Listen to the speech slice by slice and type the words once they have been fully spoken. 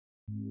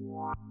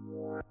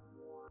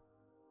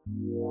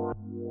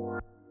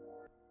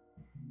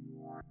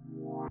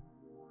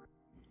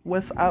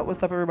What's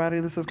up,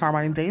 everybody? This is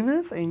Carmine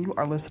Davis, and you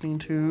are listening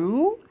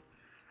to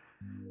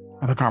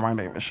The Carmine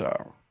Davis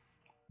Show.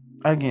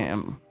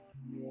 Again,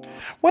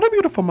 what a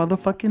beautiful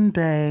motherfucking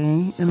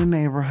day in the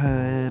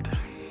neighborhood.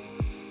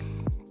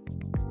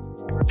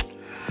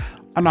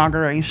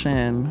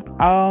 Inauguration.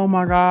 Oh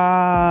my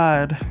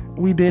God.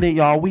 We did it,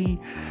 y'all. We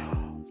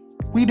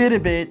did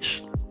it,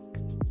 bitch.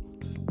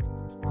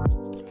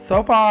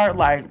 So far,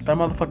 like, that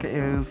motherfucker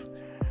is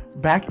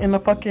back in the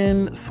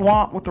fucking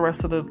swamp with the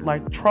rest of the,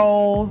 like,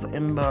 trolls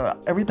and the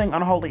everything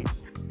unholy.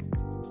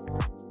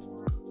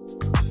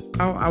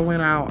 I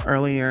went out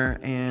earlier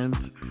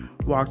and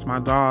walked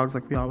my dogs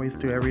like we always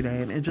do every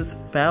day, and it just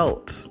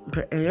felt,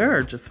 the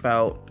air just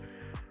felt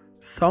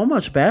so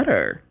much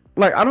better.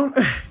 Like, I don't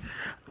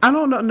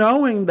know,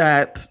 knowing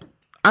that,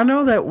 I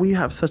know that we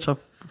have such a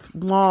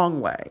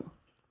long way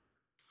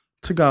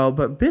to go,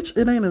 but bitch,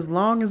 it ain't as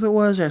long as it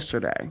was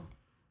yesterday.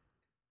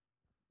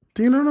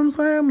 Do you know what I'm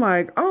saying?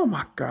 Like, oh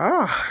my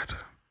God.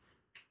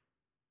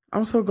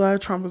 I'm so glad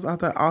Trump was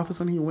out that office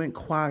and he went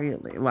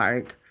quietly.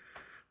 Like,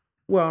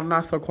 well,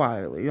 not so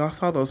quietly. Y'all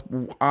saw those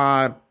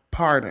odd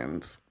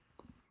pardons,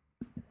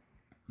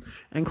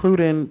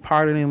 including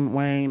pardoning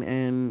Wayne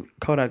and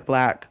Kodak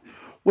Black,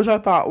 which I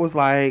thought was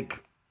like,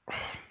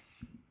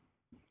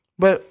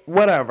 but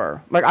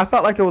whatever. Like, I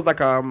felt like it was like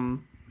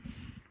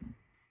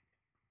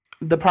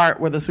the part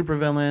where the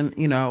supervillain,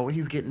 you know,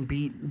 he's getting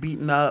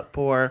beaten up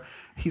or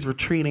he's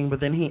retreating, but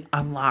then he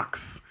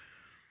unlocks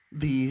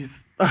the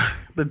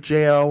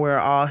jail where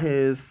all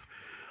his,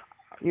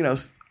 you know,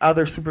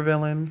 other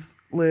supervillains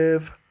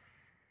live,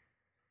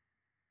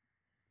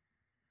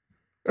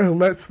 and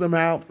lets them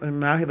out,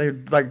 and now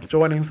they're like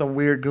joining some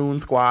weird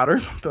goon squad or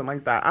something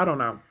like that. I don't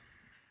know.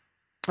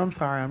 I'm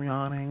sorry, I'm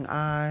yawning.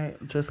 I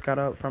just got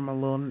up from a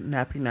little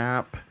nappy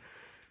nap.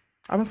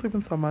 I've been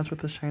sleeping so much with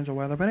this change of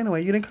weather. But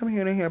anyway, you didn't come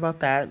here to hear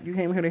about that. You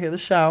came here to hear the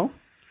show.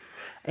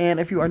 And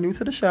if you are new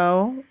to the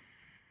show,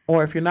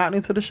 or if you're not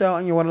new to the show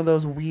and you're one of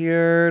those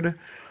weird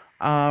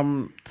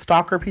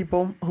stalker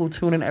people who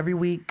tune in every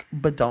week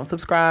but don't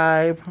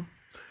subscribe,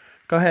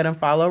 go ahead and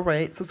follow,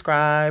 rate,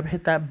 subscribe,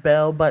 hit that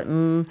bell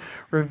button,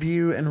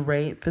 review, and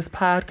rate this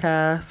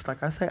podcast.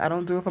 Like I say, I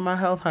don't do it for my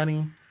health,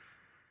 honey.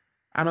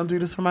 I don't do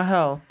this for my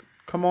health.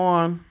 Come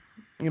on.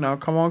 You know,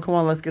 come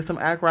on. Let's get some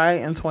act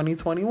right in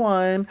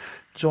 2021.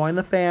 Join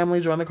the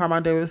family. Join the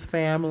Carmine Davis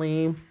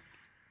family.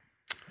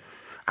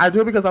 I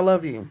do it because I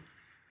love you.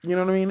 You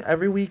know what I mean?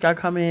 Every week I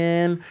come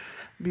in.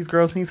 These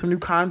girls need some new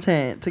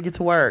content to get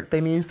to work.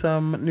 They need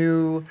some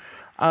new,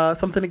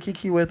 something to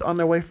kiki with on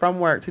their way from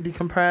work, to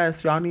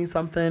decompress. Y'all need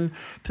something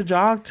to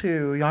jog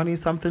to. Y'all need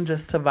something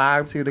just to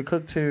vibe to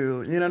cook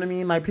to. You know what I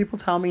mean? Like, people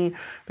tell me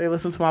they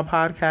listen to my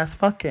podcast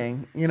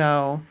fucking, you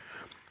know.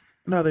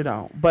 No, they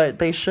don't. But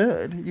they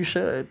should. You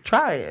should.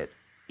 Try it.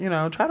 You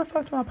know, try to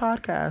fuck to my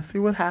podcast. See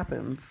what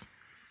happens.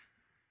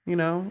 You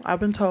know,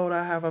 I've been told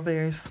I have a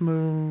very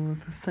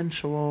smooth,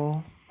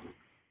 sensual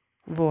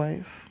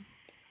voice.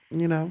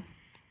 You know.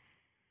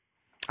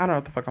 I don't know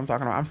what the fuck I'm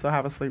talking about. I'm still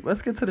half asleep.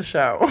 Let's get to the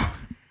show.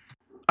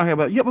 Okay,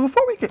 but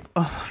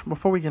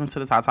before we get into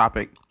this hot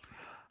topic,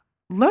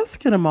 let's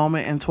get a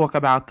moment and talk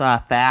about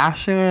the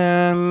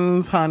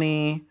fashions,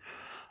 honey.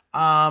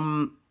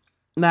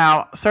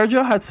 Now,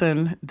 Sergio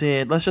Hudson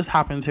did, let's just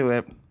hop into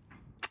it,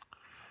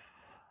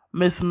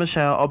 Miss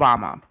Michelle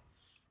Obama.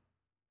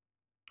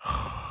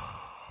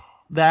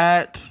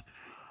 That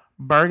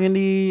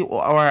burgundy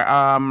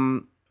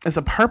or it's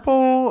a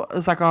purple,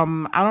 it's like I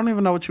don't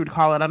even know what you would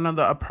call it. I don't know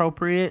the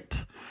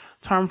appropriate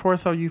term for it,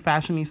 so you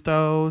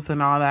fashionistas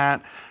and all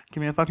that,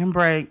 give me a fucking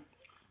break.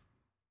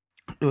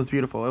 It was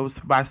beautiful. It was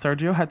by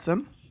Sergio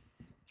Hudson.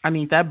 I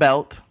need that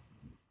belt.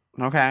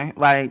 Okay,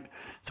 like,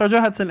 Sergio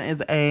Hudson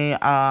is a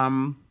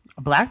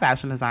black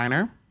fashion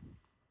designer.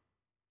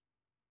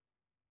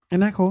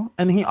 Isn't that cool?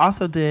 And he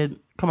also did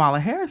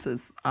Kamala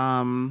Harris's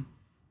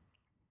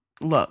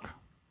look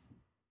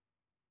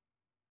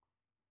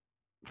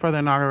for the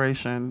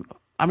inauguration.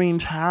 I mean,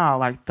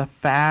 child, like, the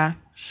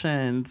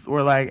fashions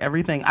were like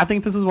everything. I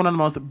think this was one of the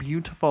most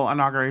beautiful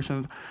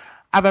inaugurations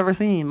I've ever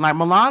seen. Like,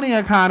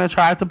 Melania kind of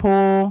tried to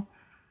pull,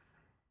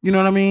 you know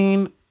what I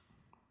mean?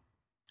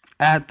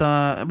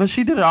 But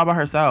she did it all by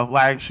herself.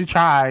 Like, she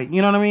tried,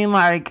 you know what I mean?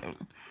 Like,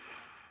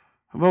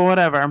 but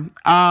whatever.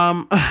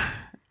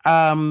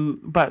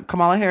 But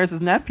Kamala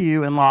Harris's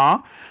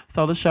nephew-in-law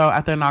stole the show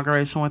at the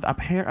inauguration with a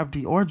pair of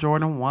Dior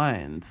Jordan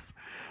 1s.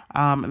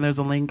 And there's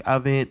a link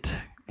of it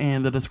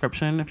in the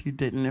description if you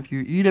didn't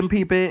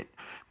peep it.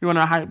 If you want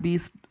a hype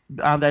beast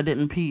that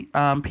didn't peep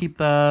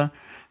the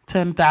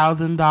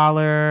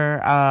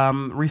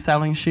 $10,000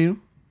 reselling shoe,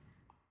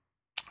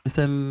 it's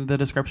in the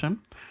description.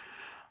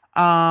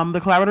 The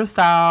collaborative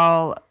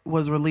style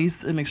was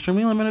released in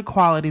extremely limited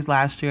quantities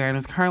last year and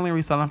is currently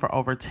reselling for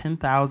over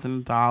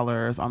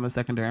 $10,000 on the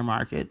secondary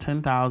market.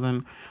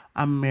 $10,000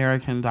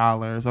 American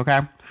dollars.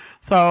 Okay,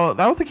 so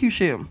that was a cute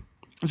shoe.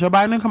 Joe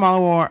Biden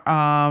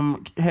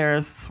and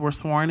Harris were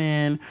sworn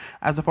in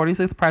as the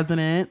 46th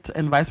president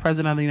and vice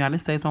president of the United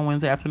States on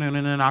Wednesday afternoon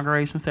in an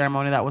inauguration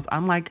ceremony that was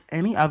unlike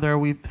any other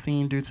we've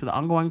seen due to the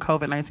ongoing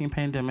COVID-19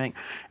 pandemic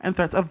and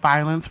threats of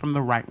violence from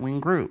the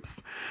right-wing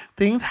groups.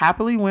 Things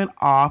happily went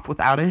off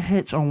without a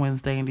hitch on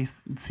Wednesday in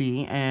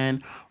D.C.,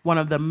 and one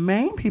of the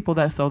main people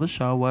that stole the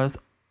show was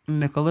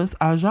Nicholas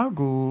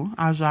Ajagu.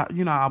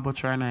 I'll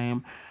butcher her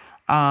name.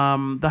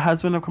 The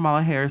husband of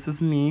Kamala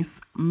Harris's niece,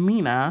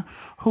 Mina,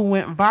 who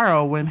went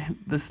viral when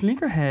the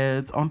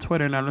sneakerheads on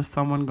Twitter noticed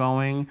someone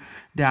going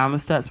down the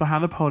steps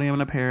behind the podium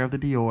in a pair of the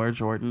Dior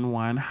Jordan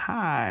 1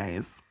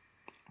 highs.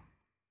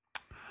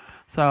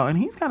 So, and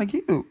he's kind of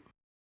cute.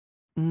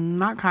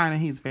 Not kind of,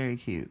 he's very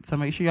cute. So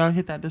make sure y'all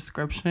hit that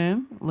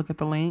description. Look at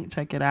the link.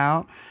 Check it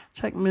out.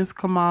 Check Miss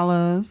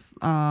Kamala's,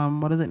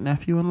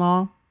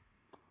 nephew-in-law.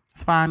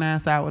 His fine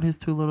ass out with his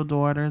 2 little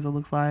daughters, it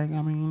looks like.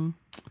 I mean,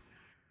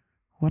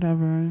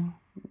 whatever.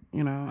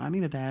 I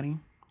need a daddy.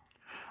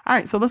 All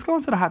right, so let's go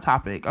into the hot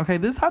topic. Okay,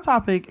 this hot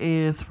topic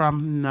is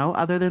from no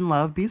other than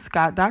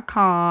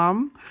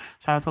lovebscott.com.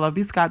 Shout out to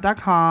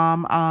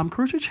lovebscott.com.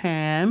 Karrueche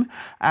Tran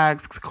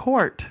asks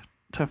court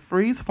to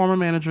freeze former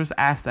manager's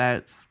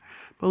assets.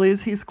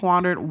 Believes he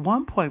squandered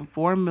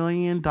 $1.4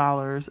 million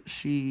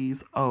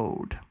she's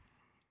owed.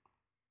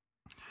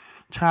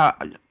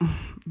 Child,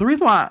 the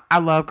reason why I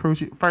love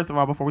Karrueche, first of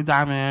all, before we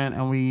dive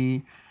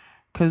in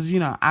because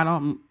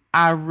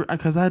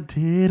I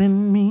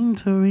didn't mean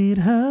to read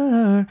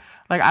her.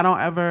 Like, I don't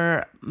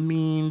ever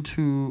mean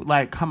to,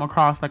 come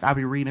across like I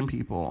be reading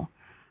people.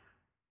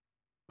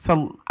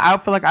 So I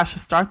feel like I should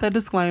start that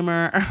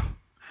disclaimer.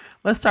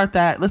 Let's start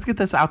that. Let's get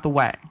this out the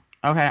way.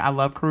 Okay, I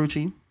love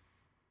Karrueche.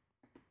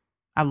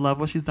 I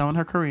love what she's done with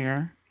her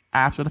career.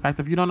 After the fact,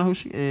 if you don't know who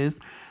she is,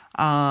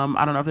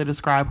 I don't know if they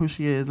describe who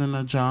she is in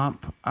the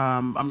jump.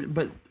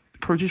 But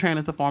Karrueche Tran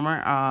is the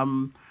former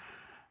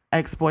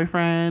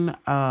ex-boyfriend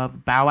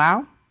of Bow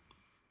Wow.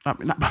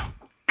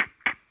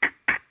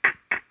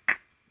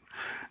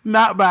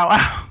 Not Bow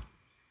Wow.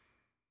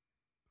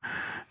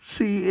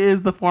 She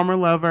is the former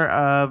lover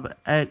of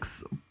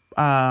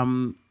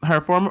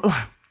her former.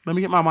 Let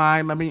me get my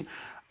mind.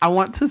 I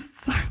want to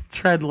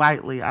tread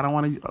lightly. I don't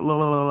want to.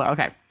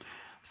 Okay.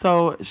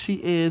 So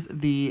she is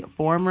the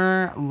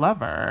former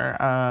lover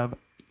of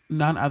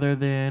none other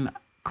than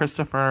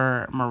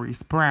Christopher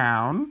Maurice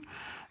Brown.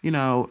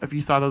 If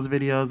you saw those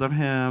videos of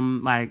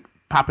him,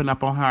 popping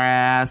up on her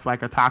ass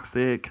like a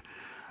toxic,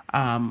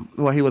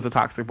 he was a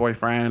toxic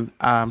boyfriend.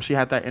 She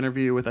had that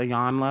interview with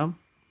Iyanla.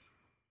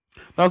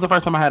 That was the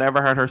first time I had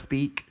ever heard her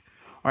speak,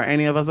 or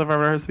any of us have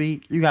ever heard her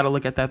speak. You got to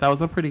look at that. That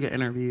was a pretty good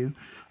interview,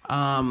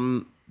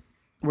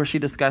 where she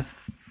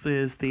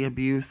discusses the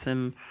abuse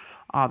and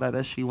all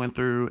that she went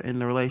through in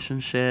the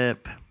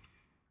relationship.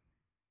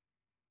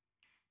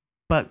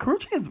 But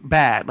Karrueche is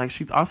bad.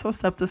 She's also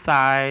stepped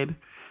aside,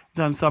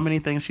 done so many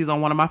things. She's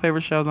on one of my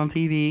favorite shows on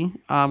TV,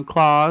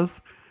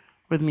 Claws,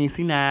 with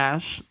Niecy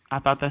Nash. I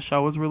thought that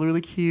show was really,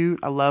 really cute.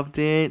 I loved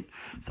it.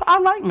 So I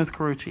like Miss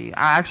Karrueche.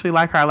 I actually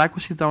like her. I like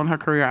what she's doing in her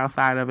career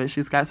outside of it.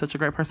 She's got such a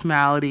great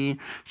personality.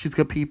 She's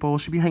good people.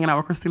 She be hanging out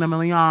with Christina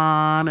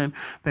Milian, and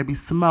they be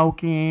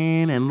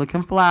smoking and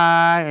looking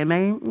fly, and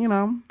they're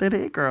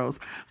the it girls.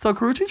 So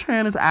Karrueche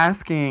Tran is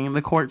asking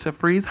the court to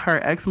freeze her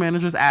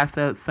ex-manager's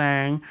assets,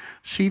 saying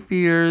she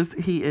fears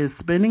he is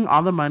spending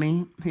all the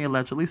money he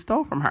allegedly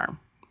stole from her.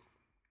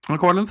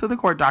 According to the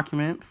court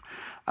documents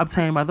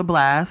obtained by The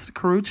Blast,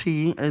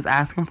 Karrueche is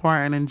asking for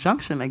an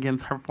injunction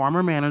against her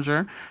former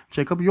manager,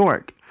 Jacob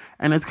York,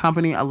 and his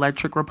company,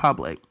 Electric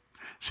Republic.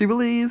 She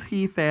believes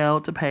he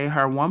failed to pay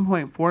her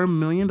 $1.4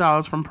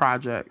 million from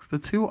projects. The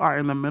two are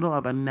in the middle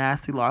of a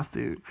nasty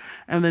lawsuit.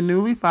 In the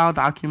newly filed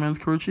documents,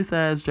 Karrueche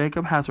says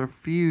Jacob has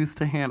refused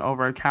to hand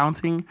over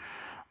accounting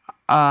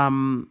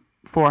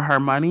for her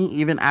money,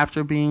 even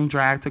after being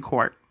dragged to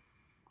court.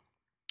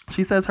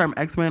 She says her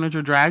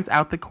ex-manager dragged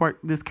out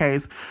this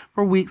case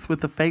for weeks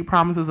with the fake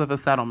promises of a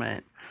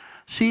settlement.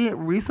 She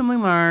recently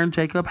learned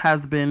Jacob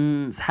has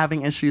been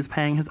having issues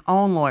paying his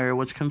own lawyer,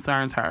 which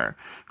concerns her.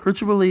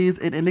 Karrueche believes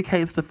it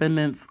indicates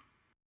defendants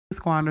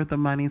squandered the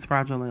monies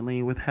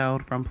fraudulently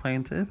withheld from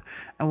plaintiff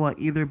and will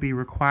either be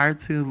required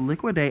to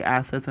liquidate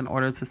assets in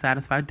order to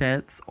satisfy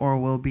debts or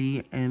will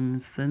be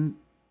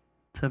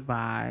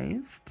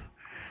incentivized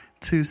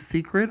to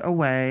secret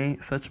away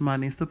such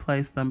monies to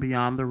place them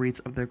beyond the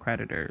reach of their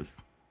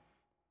creditors.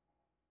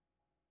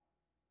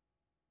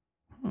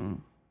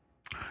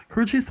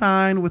 Karrueche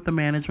signed with the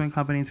management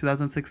company in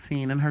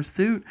 2016. In her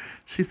suit,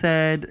 she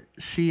said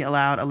she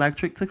allowed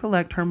Electric to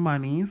collect her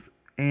monies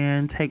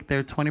and take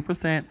their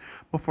 20%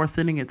 before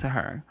sending it to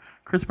her.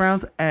 Chris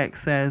Brown's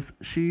ex says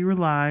she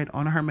relied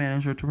on her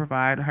manager to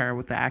provide her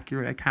with the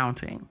accurate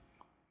accounting.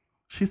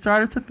 She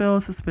started to feel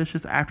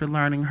suspicious after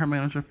learning her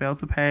manager failed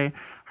to pay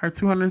her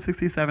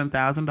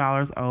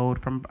 $267,000 owed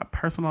from a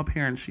personal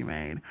appearance she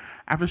made.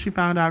 After she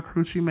found out,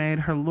 Karrueche made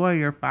her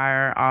lawyer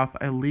fire off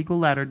a legal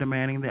letter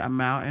demanding the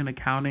amount and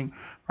accounting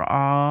for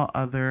all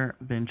other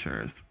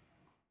ventures.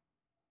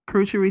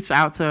 Carucci reached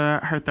out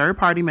to her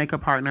third-party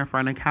makeup partner for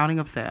an accounting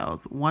of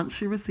sales. Once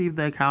she received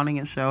the accounting,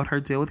 it showed her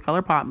deal with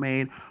ColourPop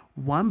made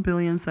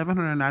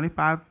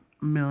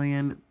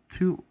 $1,795,000,000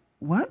 to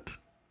what?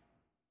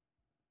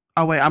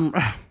 Oh wait,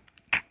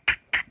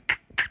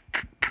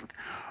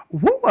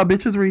 woo, a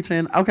bitch is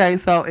reaching. Okay,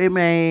 so it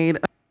made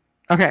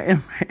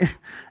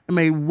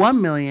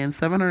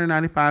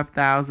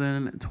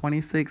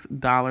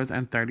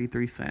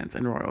 $1,795,026.33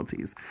 in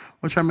royalties,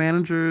 which her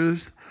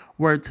managers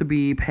were to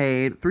be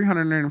paid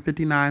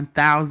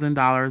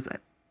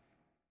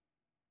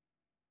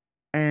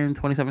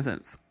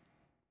 $359,000.27,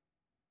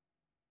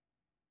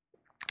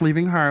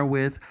 leaving her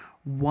with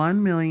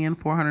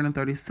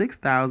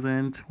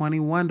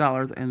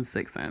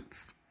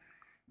 $1,436,021.06.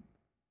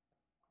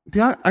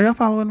 Are y'all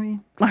following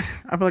me? Like,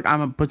 I feel like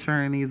I'm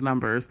butchering these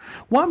numbers.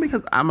 One,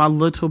 because I'm a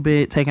little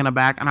bit taken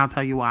aback, and I'll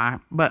tell you why.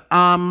 But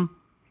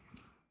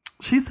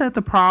she said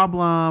the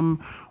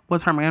problem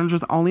was her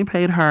managers only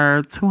paid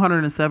her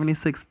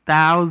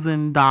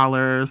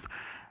 $276,000.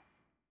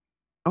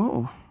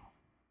 Oh,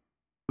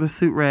 the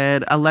suit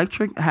read,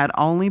 Electric had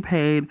only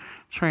paid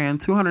Tran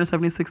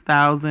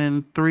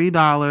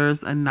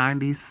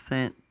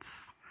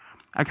 $276,003.90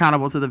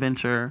 accountable to the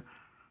venture.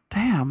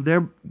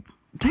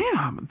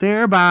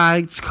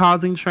 Thereby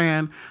causing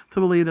Tran to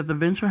believe that the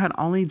venture had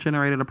only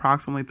generated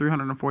approximately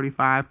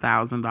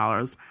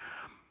 $345,000.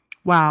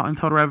 Wow, in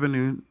total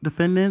revenue.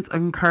 Defendants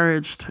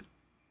encouraged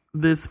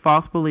this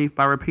false belief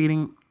by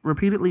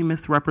repeatedly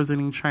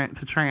misrepresenting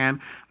to Tran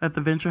that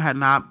the venture had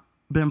not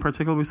been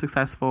particularly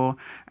successful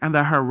and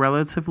that her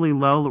relatively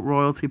low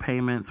royalty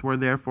payments were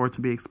therefore to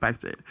be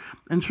expected.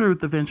 In truth,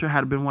 the venture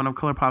had been one of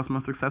ColourPop's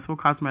most successful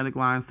cosmetic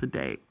lines to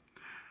date.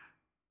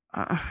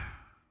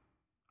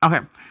 Okay,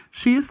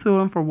 she is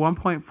suing for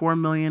 $1.4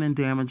 million in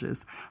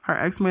damages. Her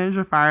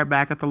ex-manager fired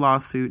back at the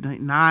lawsuit,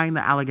 denying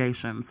the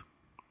allegations.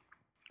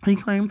 He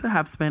claimed to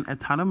have spent a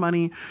ton of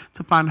money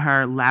to fund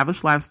her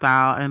lavish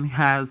lifestyle and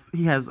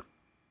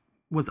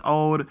was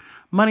owed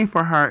money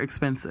for her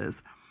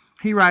expenses.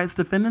 He writes,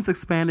 defendants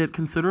expended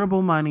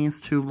considerable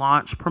monies to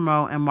launch,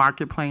 promote, and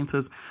market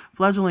plaintiff's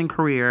fledgling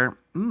career,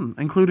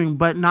 including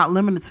but not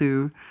limited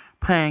to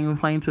paying the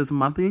plaintiff's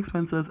monthly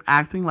expenses,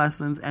 acting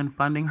lessons, and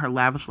funding her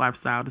lavish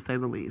lifestyle, to say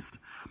the least.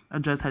 A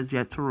judge has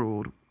yet to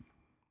rule.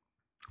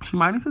 She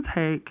might need to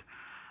take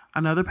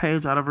another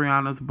page out of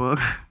Rihanna's book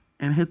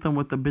and hit them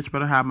with the bitch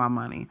better have my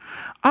money.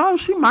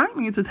 She might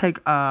need to take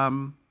a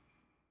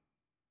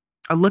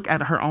look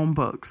at her own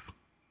books.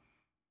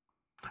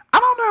 I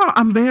don't know.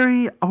 I'm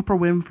very Oprah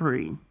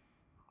Winfrey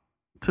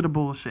to the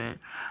bullshit.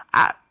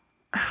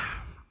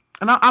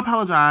 And I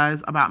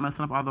apologize about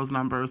messing up all those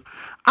numbers.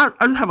 I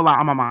just have a lot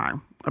on my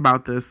mind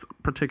about this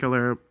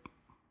particular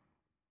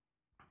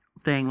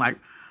thing. Like,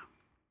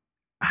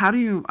 how do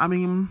you, how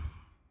do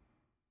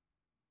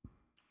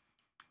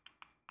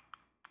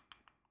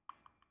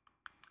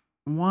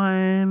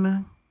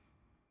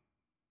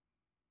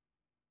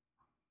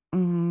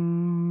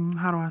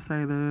I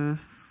say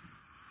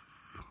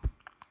this?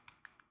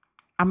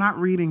 I'm not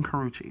reading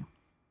Carucci.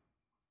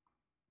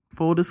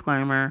 Full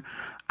disclaimer,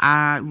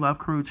 I love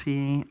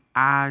Carucci.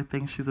 I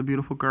think she's a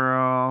beautiful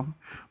girl.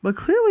 But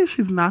clearly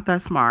she's not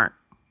that smart.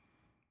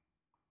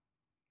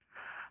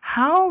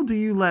 How do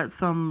you let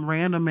some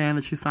random man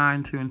that you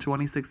signed to in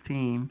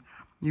 2016,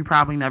 you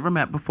probably never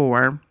met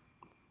before,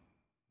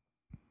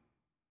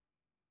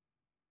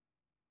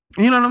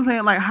 you know what I'm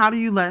saying? Like, how do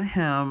you let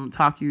him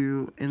talk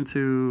you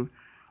into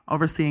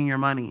overseeing your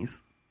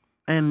monies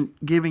and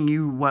giving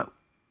you what?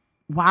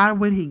 Why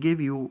would he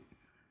give you?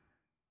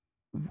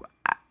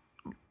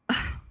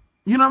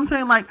 You know what I'm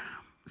saying? Like,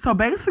 so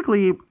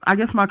basically, I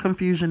guess my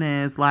confusion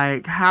is,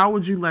 like, how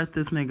would you let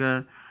this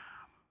nigga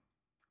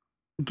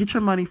get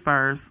your money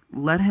first,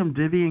 let him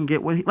divvy and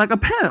get what he, like a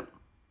pimp.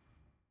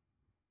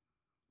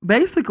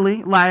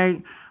 Basically,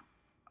 like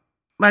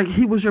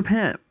he was your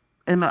pimp.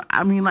 And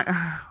I mean, like, what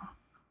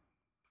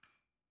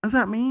does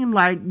that mean?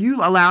 Like,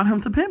 you allowed him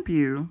to pimp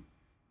you.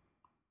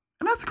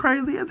 And that's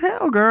crazy as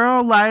hell,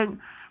 girl. Like,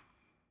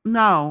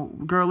 no,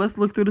 girl, let's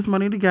look through this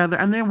money together.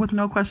 And then with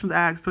no questions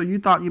asked. So you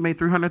thought you made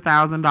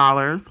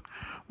 $300,000,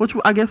 which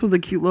I guess was a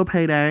cute little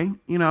payday,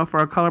 you know, for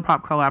a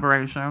ColourPop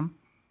collaboration.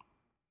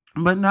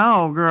 But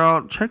no,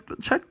 girl, check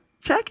it.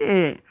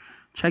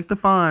 Check the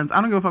funds.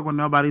 I don't give a fuck what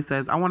nobody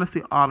says. I want to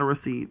see all the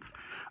receipts.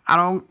 I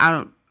don't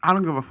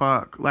give a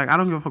fuck. Like, I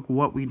don't give a fuck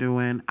what we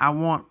doing. I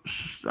want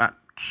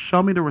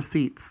show me the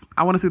receipts.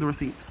 I want to see the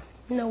receipts.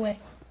 No way.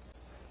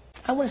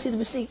 I want to see the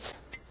receipts.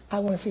 I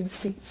want to see the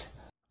receipts.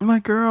 I'm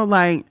like, girl,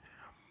 like,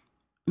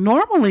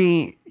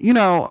 normally, you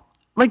know,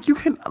 like, you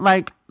can,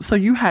 like, so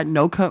you had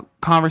no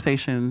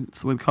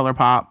conversations with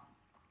ColourPop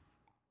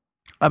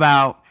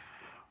about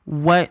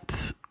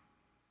what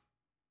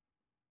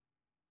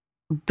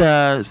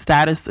the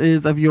status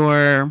is of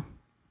your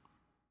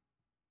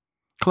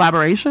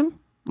collaboration,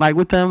 like,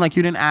 with them. Like,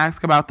 you didn't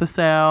ask about the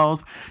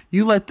sales.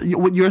 You let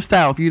with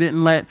yourself. You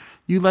let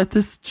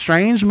this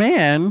strange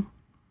man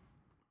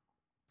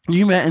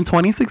you met in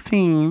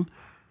 2016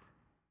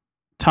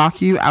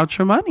 talk you out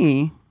your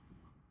money.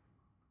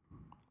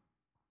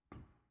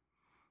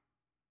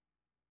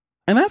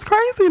 And that's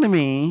crazy to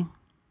me.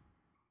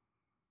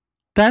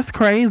 That's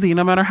crazy.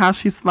 No matter how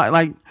she's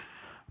like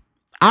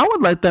I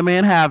would let that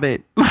man have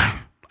it.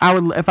 I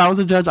would, if I was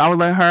a judge, I would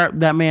let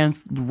that man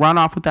run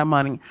off with that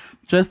money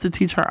just to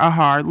teach her a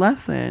hard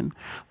lesson.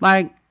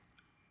 Like,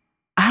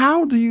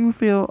 how do you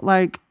feel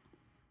like,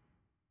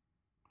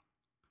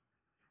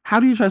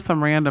 how do you trust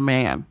some random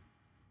man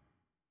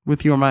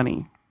with your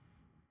money?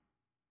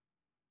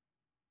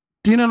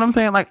 Do you know what I'm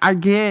saying? Like, I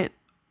get,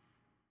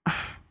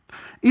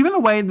 even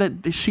the way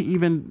that she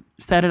even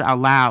said it out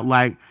loud,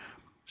 like,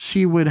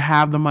 she would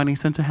have the money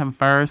sent to him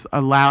first,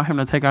 allow him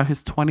to take out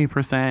his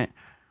 20%,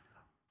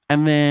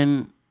 and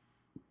then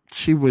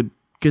he would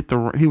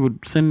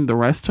send the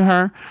rest to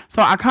her.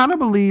 So I kind of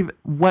believe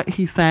what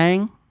he's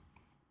saying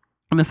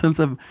in the sense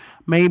of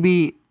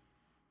maybe,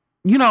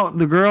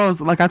 the girls,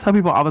 like I tell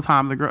people all the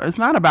time, it's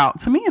not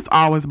about, to me, it's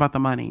always about the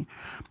money.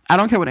 I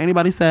don't care what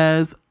anybody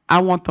says. I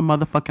want the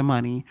motherfucking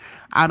money.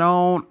 I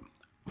don't,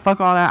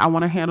 fuck all that. I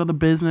want to handle the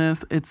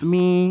business. It's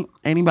me.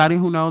 Anybody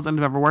who knows and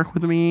have ever worked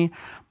with me,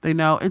 they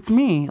know it's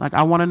me. Like,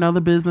 I want to know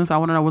the business. I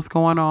want to know what's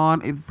going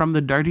on, from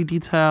the dirty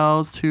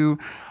details to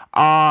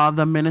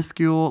the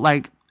minuscule,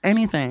 like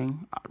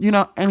anything,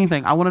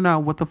 anything. I want to know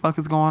what the fuck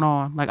is going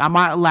on. Like, I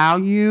might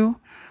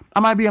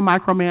be a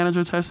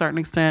micromanager to a certain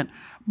extent,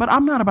 but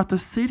I'm not about to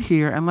sit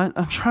here and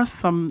trust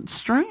some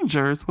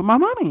strangers with my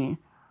money.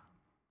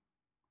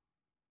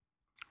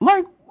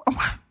 Like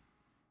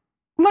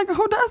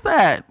who does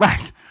that?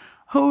 Like,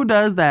 who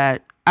does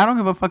that? I don't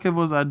give a fuck if it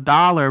was $1,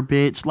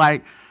 bitch.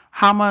 Like,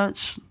 how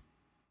much?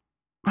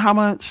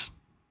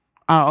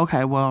 Oh,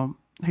 okay, well,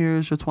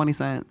 here's your 20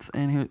 cents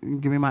and here,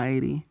 give me my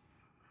 80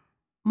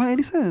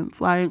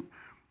 cents. Like,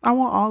 I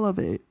want all of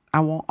it. I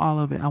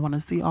want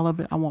to see all of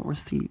it. I want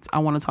receipts. I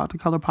want to talk to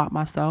ColourPop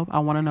myself. I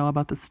want to know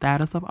about the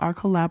status of our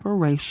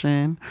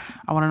collaboration.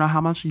 I want to know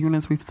how much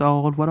units we've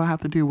sold. What do I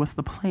have to do? What's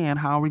the plan?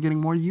 How are we getting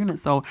more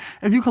units? So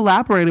if you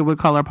collaborated with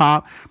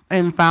ColourPop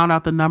and found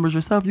out the numbers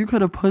yourself, you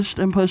could have pushed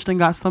and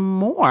got some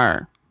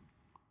more.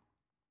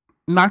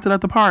 Knocked it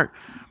at the park.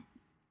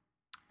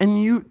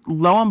 And you,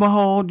 lo and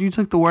behold, you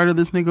took the word of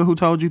this nigga who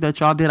told you that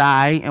y'all did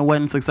and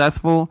wasn't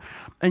successful.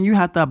 And you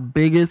had the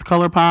biggest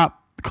ColourPop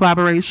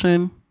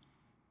collaboration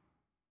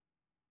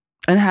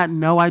and had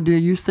no idea.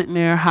 You sitting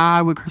there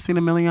high with Christina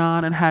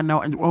Milian and had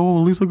no,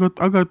 oh, at least I got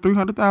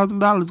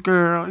 $300,000,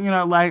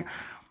 girl. Like,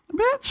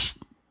 bitch,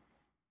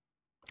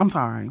 I'm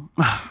sorry.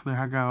 There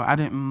I go.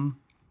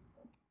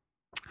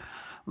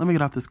 Let me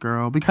get off this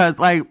girl because,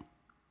 like,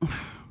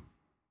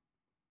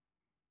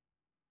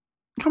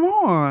 come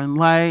on.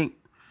 Like,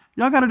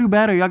 y'all got to do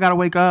better. Y'all got to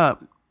wake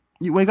up.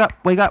 You wake up.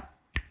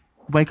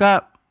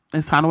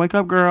 It's time to wake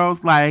up,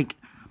 girls. Like,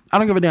 I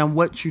don't give a damn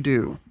what you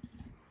do.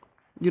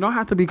 You don't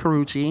have to be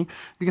Karrueche.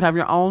 You can have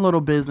your own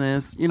little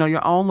business,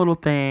 your own little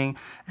thing.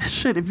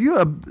 Shit, if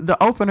you're the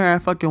opener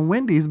at fucking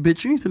Wendy's,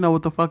 bitch, you need to know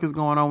what the fuck is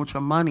going on with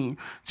your money.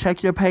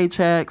 Check your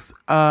paychecks,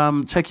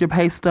 check your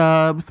pay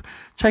stubs,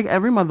 check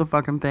every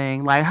motherfucking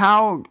thing. Like,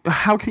 how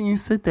can you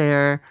sit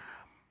there?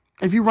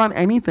 If you run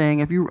anything,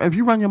 if you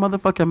run your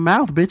motherfucking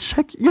mouth, bitch,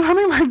 check, you know what I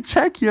mean? Like,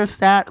 check your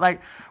stat.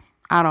 Like,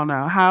 I don't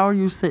know. How are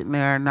you sitting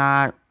there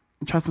not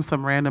trusting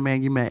some random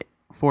man you met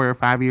 4 or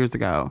 5 years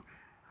ago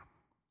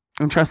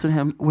and trusting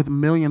him with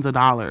millions of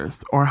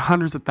dollars or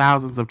hundreds of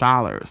thousands of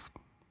dollars?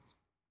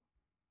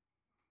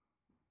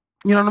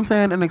 You know what I'm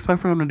saying? And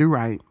expect for him to do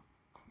right.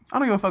 I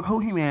don't give a fuck who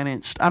he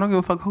managed. I don't give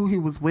a fuck who he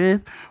was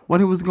with, what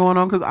he was going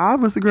on. Because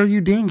obviously, girl,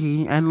 you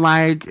dingy. And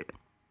like,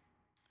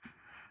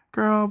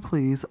 girl,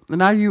 please.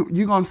 Now you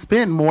going to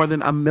spend more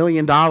than $1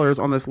 million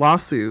on this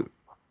lawsuit.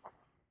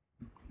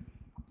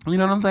 You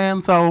know what I'm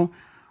saying? So,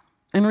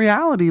 in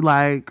reality,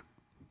 like,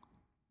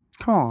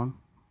 come on.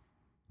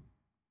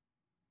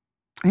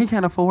 He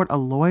can't afford a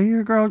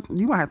lawyer, girl.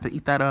 You might have to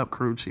eat that up,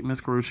 Miss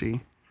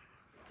Karrueche.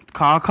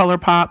 Call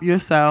ColourPop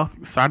yourself.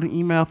 Start an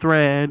email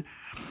thread.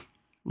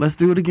 Let's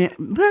do it again.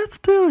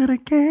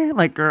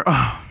 Like, girl,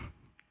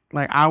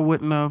 like, I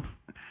wouldn't have,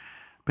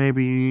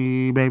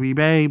 baby.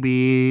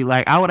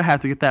 Like, I would have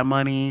had to get that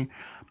money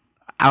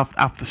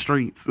off the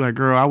streets. Like,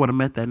 girl, I would have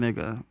met that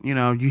nigga.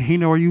 He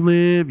know where you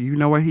live. You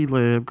know where he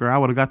lived. Girl, I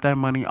would have got that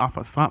money off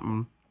of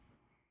something.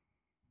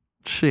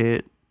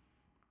 Shit.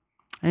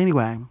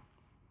 Anyway.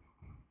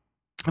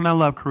 And I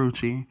love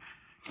Karrueche.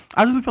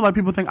 I just feel like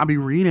people think I be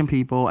reading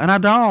people, and I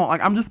don't.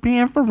 Like, I'm just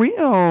being for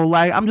real.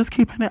 Like, I'm just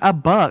keeping it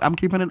 $1. I'm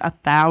keeping it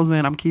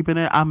 1,000. I'm keeping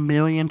it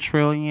 1,000,000,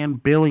 trillion,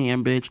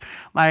 billion, bitch.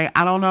 Like,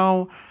 I don't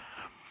know.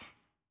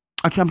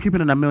 Okay, I'm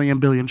keeping it 1,000,000,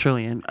 billion,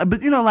 trillion.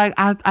 But, like,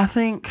 I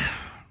think,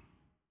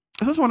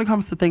 especially when it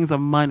comes to things of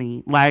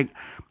money, like,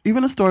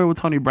 even a story with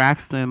Toni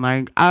Braxton,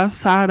 like, I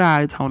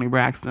side-eye Toni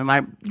Braxton.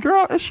 Like,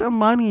 girl, it's your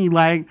money.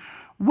 Like,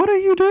 what are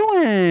you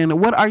doing?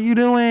 What are you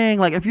doing?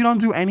 Like, if you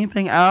don't do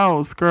anything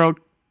else, girl,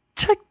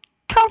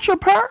 count your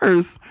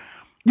purse.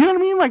 You know what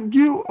I mean? Like,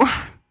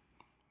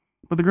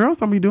 but the girls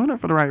don't be doing it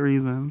for the right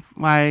reasons.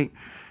 Like,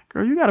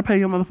 girl, you got to pay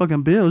your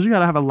motherfucking bills. You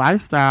got to have a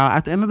lifestyle.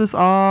 At the end of this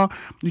all,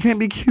 you can't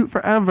be cute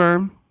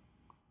forever.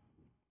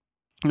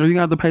 You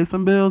got to pay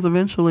some bills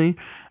eventually,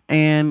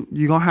 and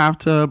you're going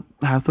to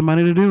have some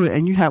money to do it.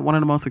 And you had one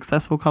of the most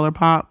successful color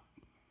pop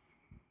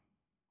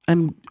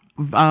and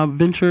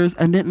ventures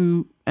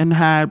and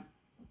had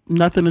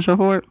nothing to show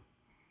for it.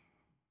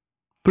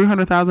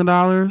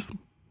 $300,000.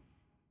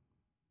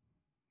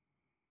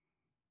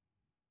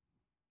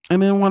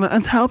 And then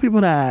and tell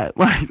people that,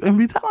 like, and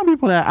be telling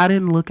people that I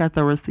didn't look at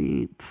the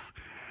receipts.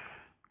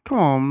 Come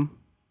on.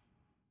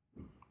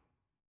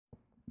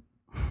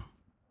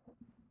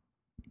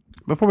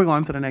 Before we go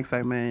on to the next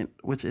segment,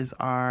 which is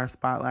our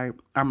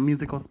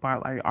musical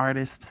spotlight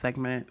artist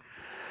segment,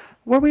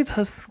 where we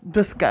just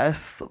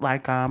discuss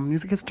like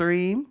music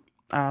history,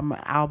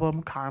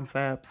 album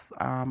concepts,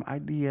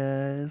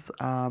 ideas,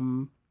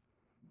 and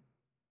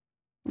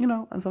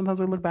sometimes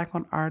we look back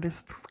on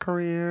artists'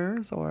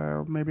 careers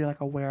or maybe like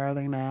a where are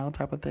they now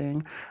type of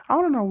thing. I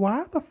want to know,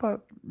 why the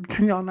fuck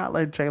can y'all not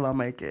let J-Lo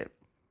make it?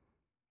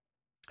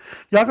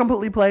 Y'all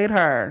completely played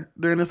her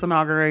during this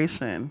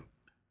inauguration.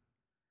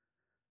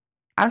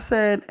 I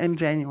said in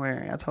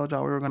January, I told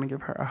y'all we were going to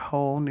give her a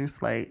whole new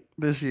slate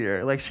this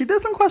year. Like, she did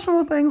some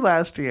questionable things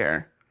last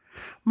year.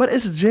 But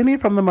it's Jenny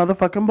from the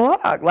motherfucking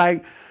block.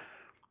 Like,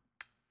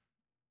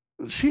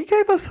 she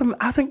gave us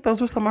I think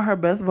those were some of her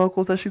best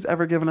vocals that she's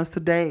ever given us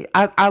today.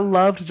 I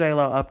loved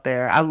J-Lo up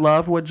there. I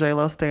love what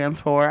J-Lo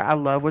stands for. I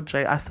love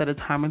I said it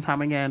time and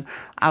time again.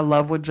 I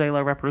love what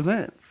J-Lo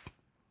represents.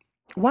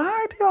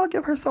 Why do y'all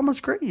give her so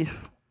much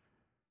grief?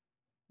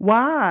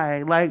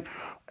 Why? Like,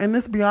 in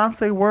this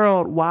Beyonce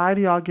world, why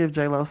do y'all give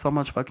J-Lo so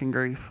much fucking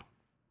grief?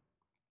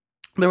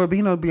 There would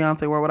be no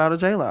Beyonce world without a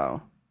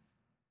J-Lo.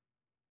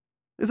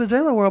 It's a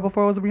J-Lo world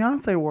before it was a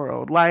Beyonce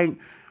world. Like,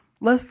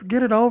 let's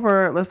get it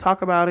over. Let's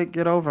talk about it.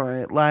 Get over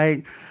it.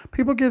 Like,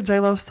 people give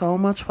J-Lo so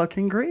much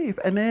fucking grief,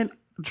 and it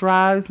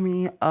drives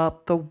me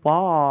up the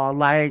wall.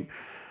 Like,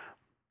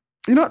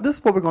 this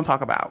is what we're going to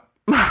talk about.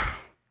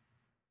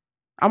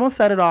 I'm going to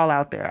set it all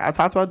out there. I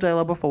talked about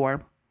J-Lo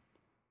before.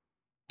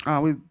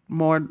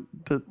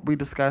 We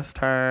discussed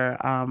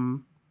her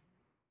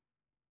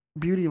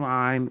beauty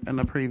line in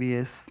the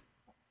previous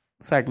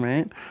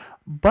segment,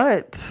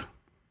 but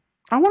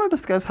I want to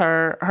discuss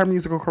her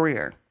musical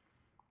career.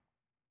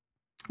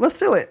 Let's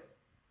do it.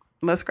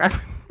 Let's scratch.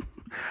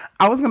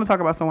 I was going to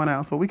talk about someone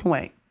else, but we can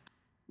wait.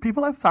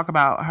 People like to talk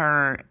about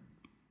her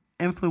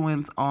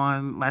influence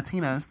on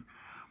Latinas,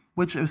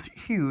 which is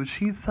huge.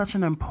 She's such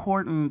an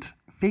important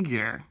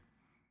figure.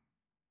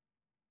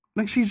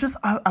 Like, she's just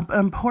an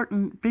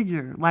important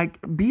figure. Like,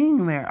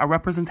 being there, a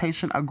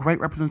great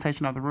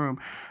representation of the room.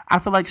 I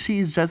feel like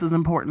she's just as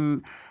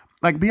important,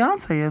 like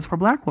Beyonce is for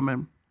Black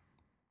women.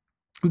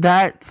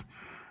 That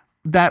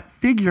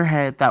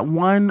figurehead, that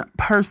one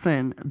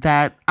person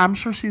that I'm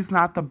sure she's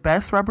not the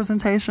best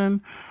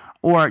representation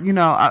or,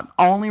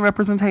 only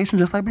representation,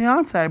 just like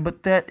Beyonce.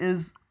 But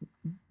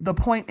the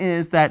point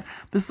is that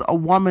this is a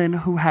woman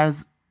who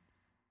has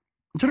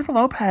Jennifer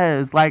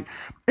Lopez. Like,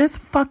 it's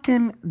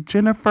fucking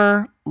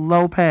Jennifer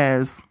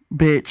Lopez,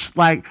 bitch.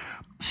 Like,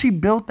 she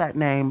built that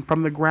name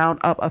from the ground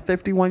up. A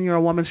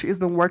 51-year-old woman. She has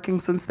been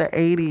working since the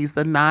 80s,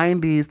 the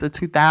 90s, the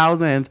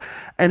 2000s,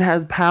 and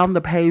has pounded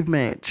the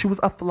pavement. She was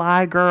a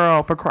fly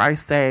girl, for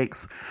Christ's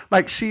sakes.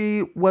 Like,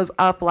 she was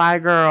a fly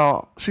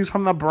girl. She's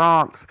from the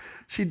Bronx.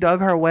 She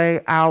dug her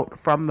way out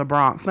from the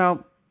Bronx.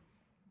 Now,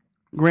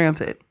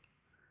 granted,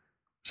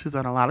 she's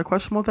done a lot of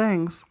questionable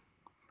things,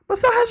 but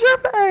so has your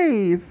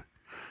fave.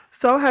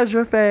 So has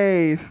your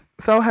fave.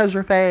 So has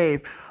your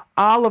fave.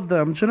 All of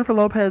them. Jennifer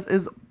Lopez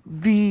is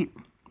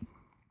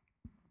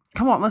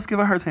come on, let's give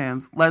her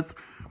hands.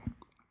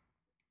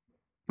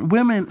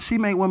 She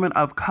made women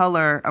of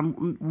color,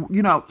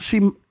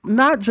 she,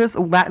 not just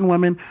Latin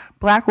women,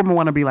 Black women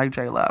want to be like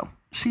J-Lo.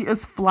 She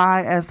is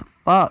fly as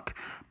fuck.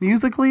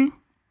 Musically,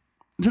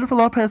 Jennifer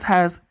Lopez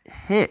has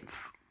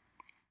hits.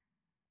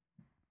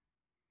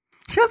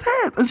 She has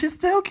hits, and she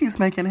still keeps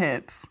making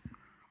hits.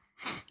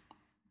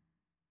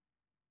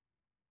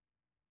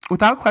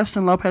 Without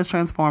question, Lopez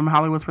transformed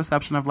Hollywood's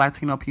perception of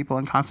Latino people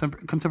in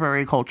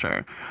contemporary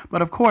culture.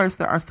 But of course,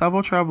 there are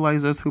several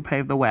trailblazers who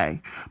paved the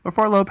way.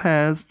 Before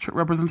Lopez,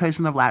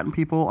 representation of Latin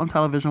people on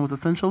television was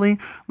essentially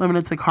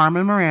limited to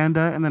Carmen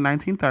Miranda in the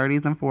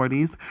 1930s and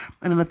 40s.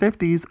 And in the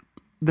 50s,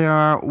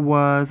 there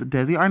was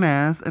Desi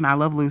Arnaz in I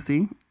Love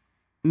Lucy.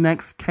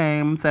 Next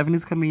came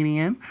 70s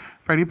comedian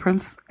Freddie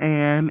Prinze,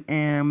 and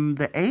in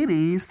the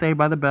 80s, Saved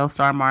by the Bell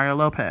star Mario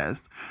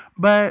Lopez.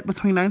 But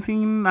between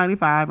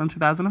 1995 and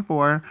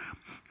 2004,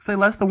 say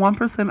less than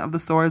 1% of the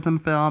stories in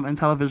film and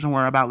television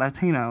were about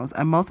Latinos,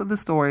 and most of the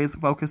stories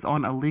focused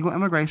on illegal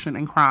immigration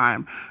and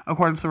crime,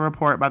 according to a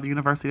report by the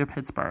University of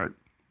Pittsburgh.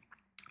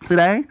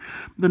 Today,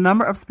 the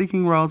number of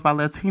speaking roles by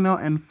Latino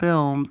in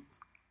films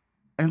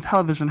and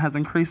television has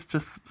increased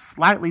just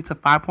slightly to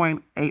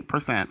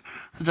 5.8%,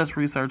 suggest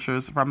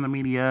researchers from the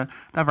Media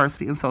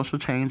Diversity and Social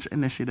Change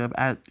Initiative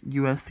at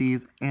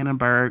USC's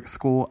Annenberg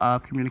School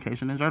of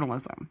Communication and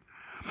Journalism.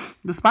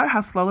 Despite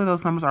how slowly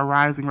those numbers are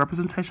rising,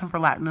 representation for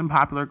Latin in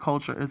popular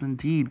culture is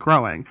indeed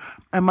growing,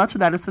 and much of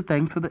that is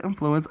thanks to the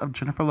influence of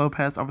Jennifer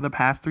Lopez over the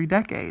past 3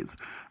 decades.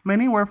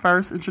 Many were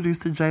first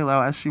introduced to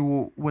J-Lo, as she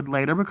would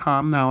later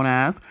become known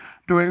as,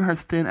 during her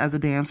stint as a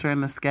dancer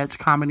in the sketch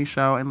comedy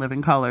show In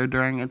Living Color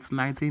during its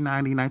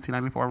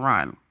 1990-1994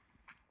 run.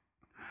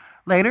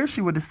 Later, she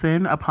would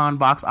descend upon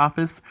box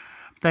office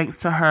thanks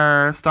to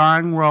her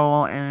starring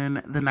role in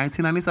the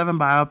 1997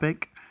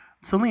 biopic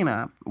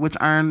Selena, which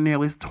earned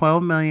nearly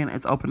 $12 million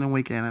its opening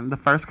weekend, and the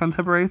first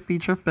contemporary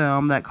feature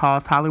film that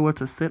caused Hollywood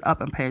to sit up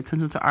and pay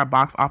attention to our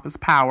box office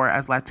power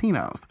as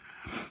Latinos.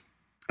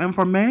 And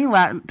for many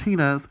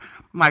Latinas,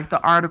 like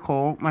the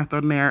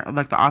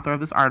author of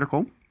this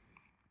article,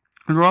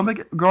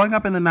 growing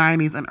up in the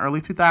 90s and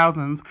early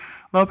 2000s,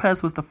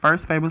 Lopez was the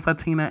first famous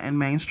Latina in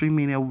mainstream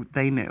media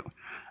they knew,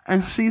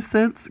 and she's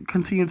since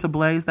continued to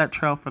blaze that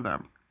trail for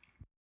them.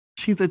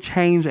 She's a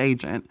change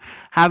agent,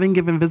 having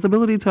given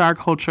visibility to our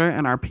culture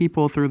and our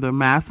people through the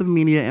massive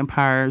media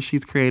empire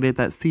she's created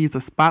that sees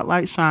the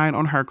spotlight shine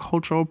on her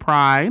cultural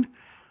pride,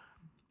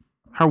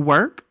 her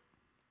work,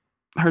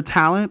 her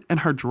talent,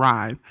 and her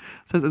drive,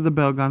 says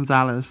Isabel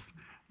Gonzalez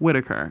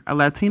Whitaker, a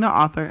Latina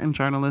author and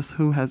journalist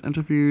who's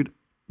interviewed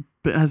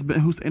Lopez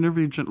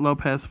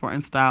for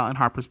InStyle and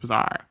Harper's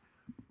Bazaar.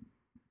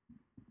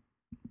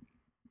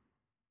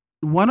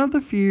 One of the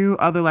few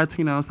other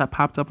Latinos that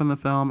popped up in the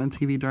film and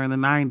TV during the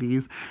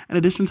 90s, in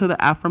addition to the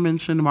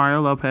aforementioned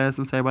Mario Lopez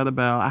and Saved by the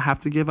Bell, I have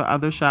to give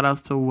other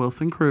shout-outs to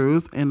Wilson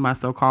Cruz in My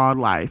So-Called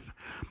Life,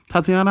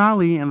 Tatiana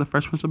Ali in The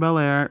Fresh Prince of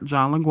Bel-Air,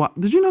 John Leguizamo.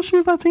 Did you know she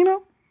was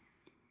Latino?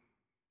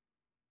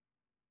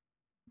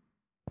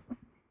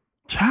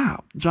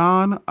 Child.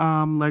 John,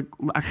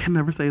 I can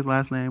never say his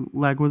last name,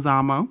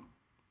 Leguizamo.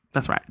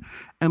 That's right.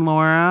 And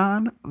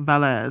Lauren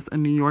Velez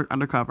in New York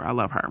Undercover. I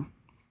love her.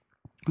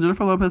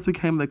 Jennifer Lopez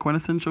became the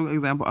quintessential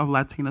example of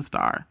Latina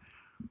star.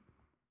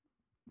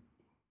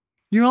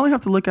 You only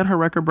have to look at her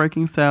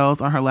record-breaking sales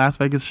on her Las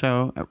Vegas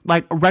show,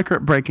 her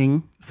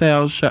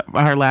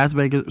Las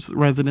Vegas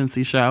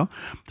residency show,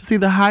 to see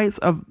the heights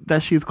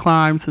that she's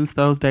climbed since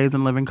those days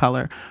in Living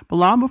Color. But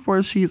long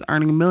before she's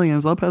earning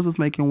millions, Lopez was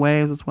making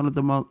waves as one of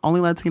the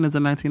only Latinas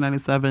in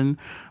 1997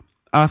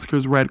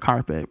 Oscars red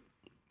carpet.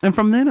 And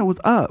from then, it was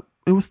up.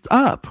 It was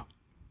up.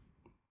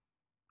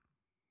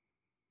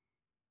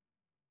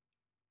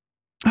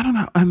 I don't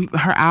know. And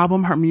her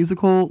album, her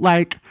musical,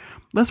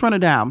 let's run it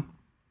down.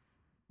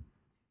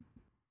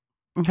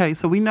 Okay,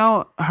 so we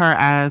know her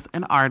as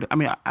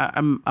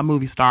a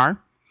movie star.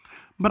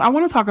 But I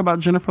want to talk about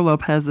Jennifer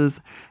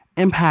Lopez's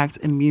impact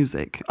in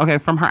music. Okay,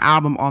 from her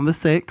album On the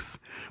Six,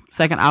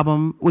 second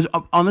album, which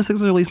On the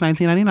Six was released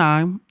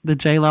 1999, the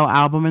J-Lo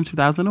album in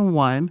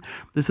 2001,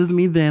 This Is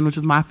Me Then, which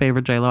is my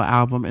favorite J-Lo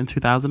album, in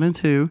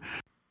 2002,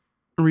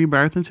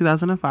 Rebirth in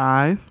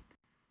 2005,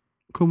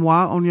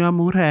 Como Una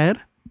Mujer,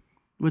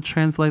 which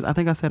translates, I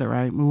think I said it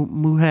right,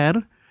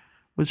 mujer,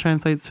 which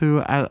translates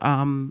to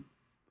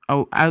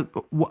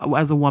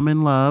as a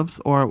woman loves,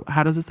 or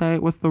how does it say?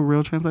 What's the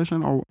real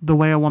translation? Or the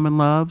way a woman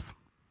loves?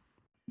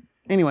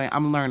 Anyway,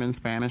 I'm learning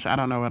Spanish. I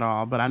don't know it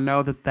all, but I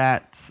know I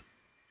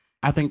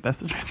think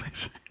that's the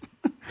translation.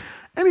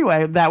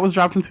 Anyway, that was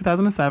dropped in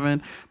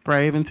 2007,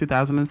 Brave in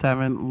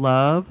 2007,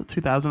 Love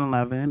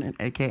 2011, and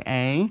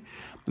AKA in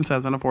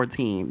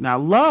 2014. Now,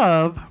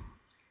 Love,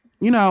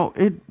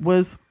 it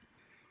was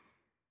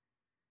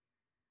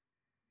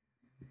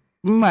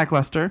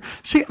lackluster.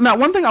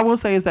 One thing I will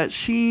say is that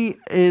she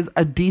is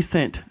a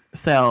decent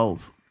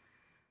sales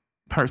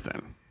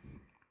person.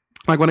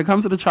 When it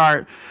comes to the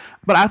chart,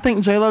 but I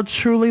think J-Lo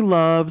truly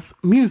loves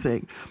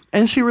music,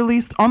 and she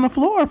released On the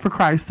Floor, for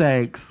Christ's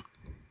sakes.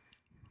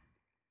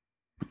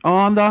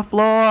 On the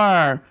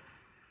floor.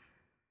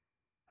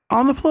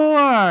 On the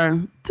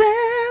floor.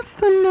 Dance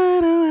the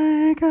night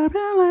away, grab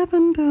your life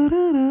and do.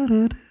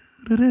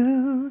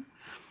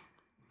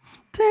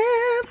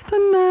 Dance the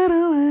night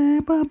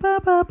away, ba ba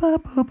ba ba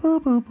ba ba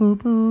ba ba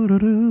ba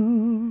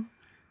do.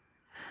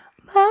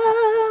 La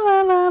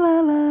la la la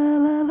la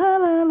la la la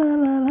la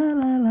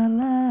la la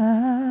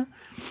la.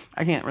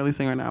 I can't really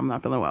sing right now. I'm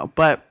not feeling well,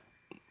 but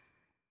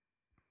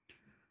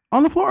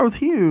On the Floor was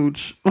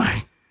huge.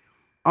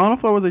 On the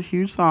Floor was a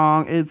huge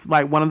song. It's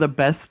one of the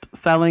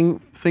best-selling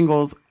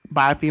singles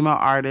by a female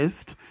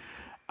artist.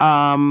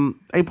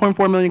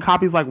 8.4 million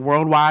copies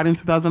worldwide in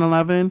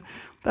 2011.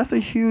 That's a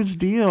huge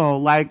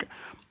deal.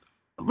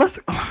 Let's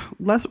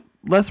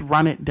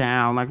run it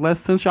down.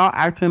 Since y'all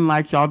acting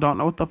like y'all don't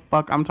know what the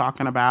fuck I'm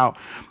talking about.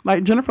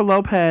 Jennifer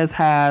Lopez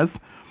has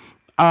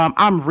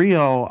I'm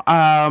Real,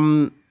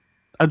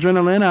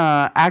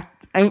 Adrenalina,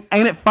 Ain't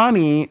It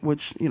Funny,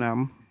 which,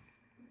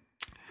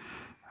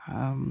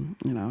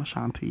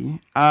 Shanti.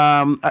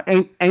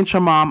 Ain't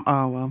Your Mom.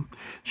 Oh, well,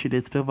 she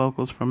did steal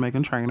vocals from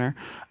Meghan Trainor.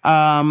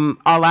 All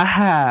I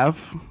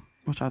Have,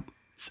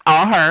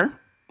 all her.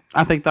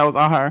 I think that was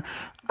all her.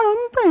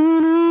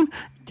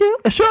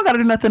 If she don't got to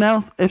do nothing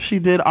else, if she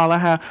did All I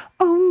Have,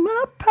 all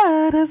my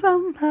pride is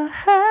all I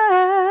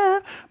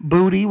have.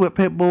 Booty with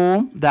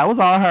Pitbull, that was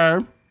all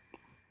her.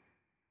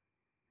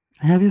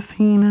 Have you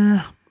seen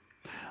her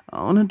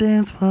on the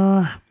dance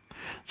floor?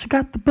 She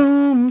got the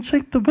boom,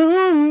 shake the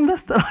boom.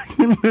 That's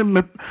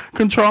the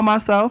Control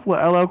Myself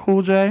with LL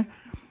Cool J.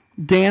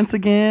 Dance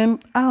Again.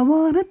 I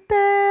wanna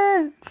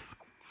dance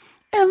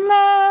and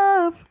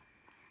love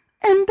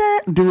and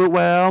dance. Do it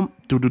well.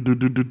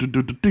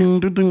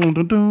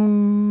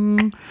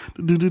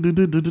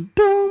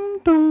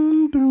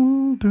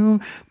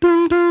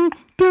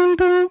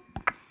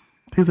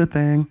 Here's the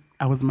thing.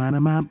 I was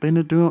minding my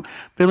business,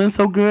 feeling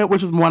so good,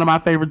 which is one of my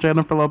favorite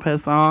Jennifer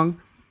Lopez songs.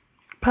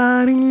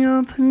 Party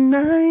on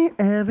tonight,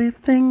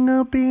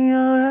 everything'll be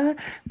alright,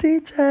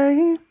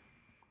 DJ.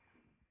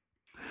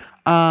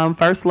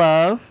 First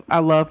Love. I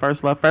love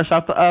First Love. Fresh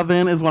Out the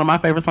Oven is one of my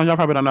favorite songs. Y'all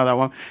probably don't know that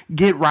one.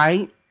 Get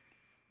Right.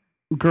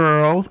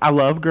 Girls. I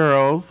love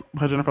Girls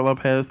by Jennifer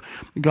Lopez.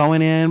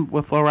 Going In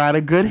with Flo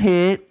Rida. Good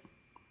hit.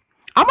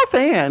 I'm a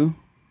fan.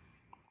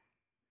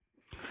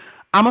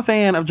 I'm a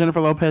fan of Jennifer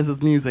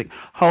Lopez's music.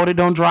 Hold It,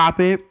 Don't Drop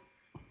It.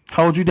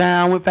 Hold You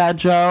Down with Fat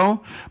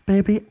Joe.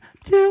 Baby,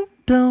 you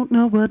don't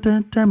know what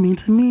that mean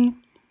to me.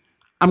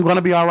 I'm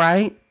Gonna Be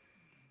Alright.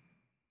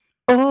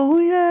 Oh,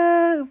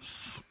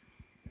 yes.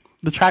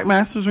 The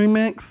Trackmasters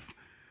remix.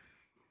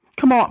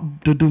 Come on.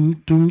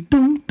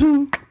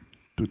 Do-dum-dum-dum-dum.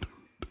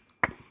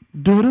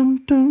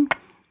 Do-dum-dum.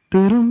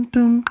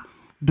 Do-dum-dum.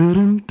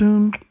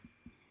 Do-dum-dum.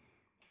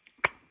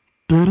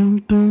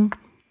 Do-dum-dum.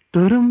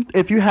 Do-dum.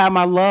 If You Have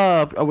My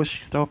Love. Oh, which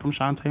she stole from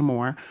Shantae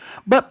Moore.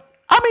 But,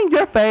 I mean,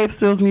 your fave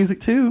steals music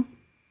too.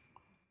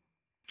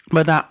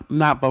 But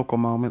not vocal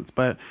moments.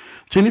 But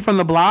Jenny from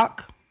the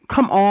Block.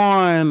 Come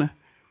on.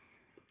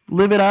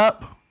 Live It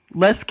Up.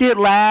 Let's Get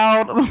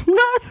Loud.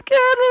 Let's get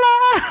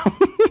loud.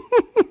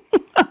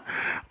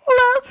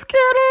 Let's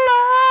get loud.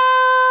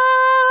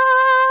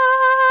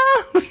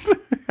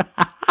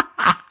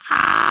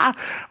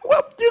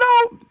 Well,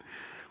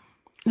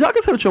 y'all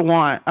can say what you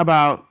want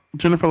about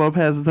Jennifer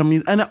Lopez's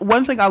music. And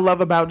one thing I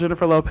love about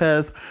Jennifer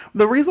Lopez,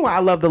 the reason why I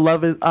love the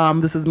Love Is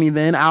This Is Me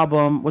Then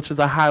album, which is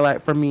a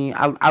highlight for me.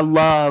 I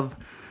love,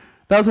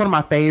 that was one of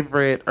my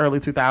favorite early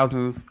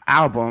 2000s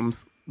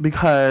albums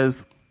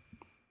because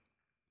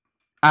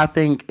I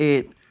think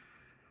it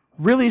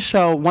really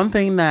showed one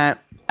thing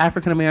that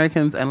African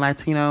Americans and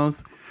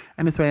Latinos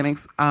and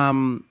Hispanics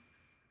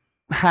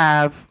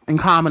have in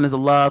common is a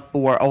love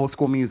for old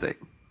school music.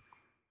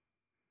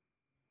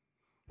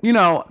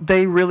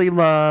 They really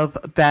love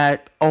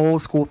that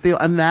old school feel.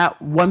 And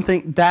that one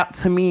thing, that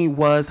to me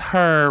was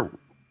her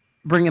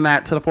bringing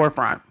that to the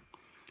forefront.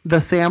 The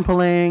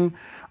sampling,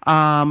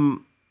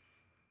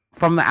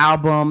 from the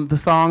album, the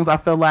songs, I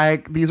feel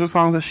like these are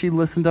songs that she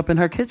listened up in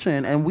her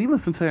kitchen and we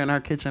listened to her in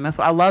our kitchen. That's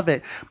why I love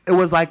it. It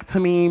was like,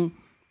 to me,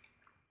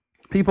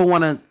 people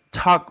want to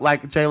talk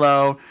like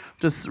J-Lo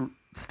just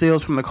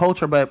steals from the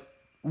culture, but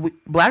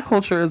Black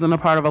culture isn't a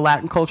part of a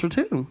Latin culture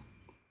too.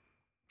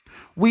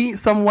 We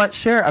somewhat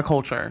share a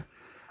culture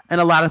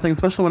and a lot of things,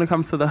 especially when it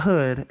comes to the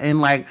hood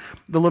and like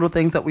the little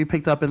things that we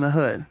picked up in the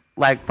hood,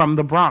 like from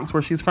the Bronx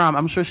where she's from.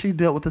 I'm sure she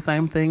dealt with the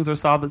same things or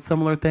saw the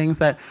similar things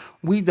that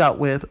we dealt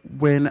with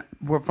when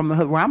we're from the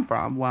hood where I'm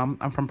from. Well,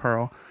 I'm from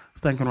Pearl,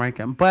 Stankin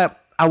Rankin,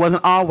 but I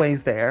wasn't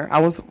always there.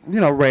 I was,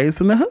 raised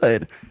in the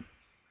hood.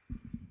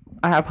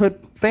 I have hood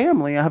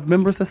family. I have family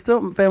members that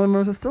still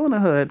in the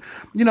hood.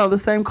 The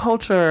same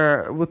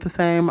culture with the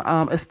same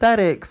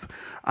aesthetics,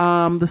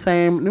 the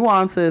same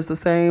nuances, the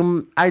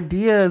same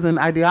ideas and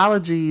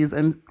ideologies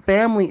and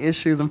family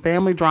issues and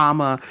family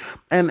drama.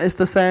 And it's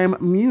the same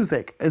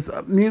music.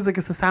 Music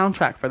is the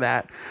soundtrack for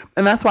that.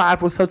 And that's why I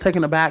was so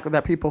taken aback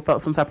that people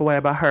felt some type of way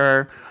about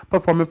her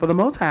performing for the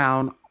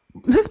Motown.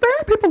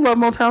 Hispanic people love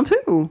Motown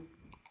too,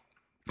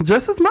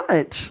 just as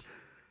much.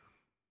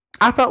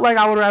 I felt like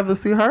I would rather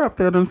see her up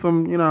there than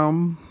some,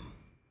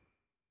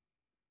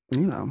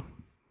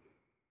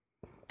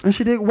 and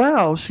she did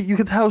well. You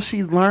could tell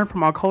she's learned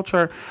from our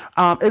culture.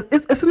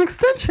 It's an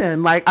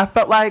extension. Like, I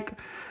felt like,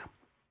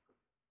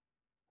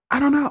 I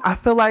don't know. I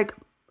feel like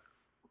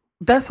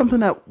that's something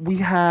that we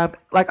have,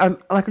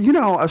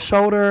 a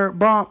shoulder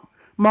bump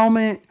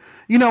moment.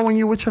 When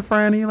you're with your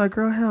friend and you're like,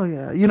 girl, hell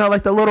yeah.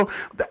 Like the little,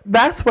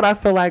 that's what I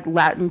feel like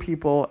Latin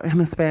people and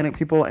Hispanic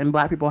people and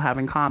Black people have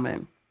in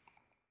common.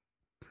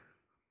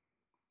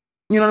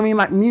 You know what I mean?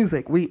 Like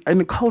music, in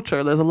the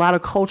culture, there's a lot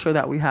of culture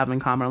that we have in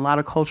common, a lot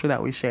of culture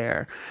that we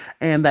share.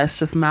 And that's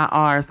just not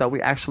ours that we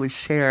actually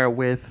share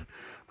with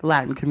the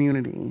Latin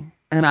community.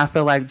 And I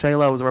feel like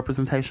J-Lo is a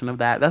representation of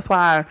that. That's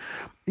why,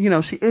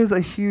 she is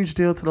a huge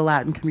deal to the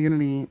Latin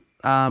community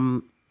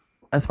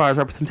as far as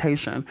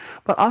representation,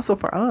 but also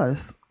for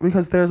us,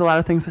 because there's a lot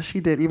of things that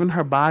she did. Even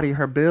her body,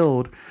 her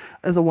build,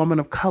 is a woman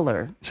of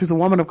color. She's a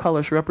woman of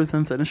color. She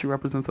represents it, and she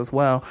represents us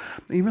well.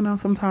 Even though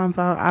sometimes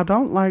I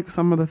don't like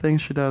some of the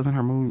things she does in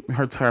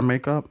her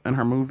makeup and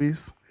her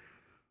movies.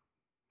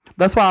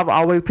 That's why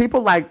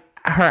people like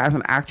her as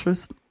an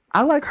actress.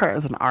 I like her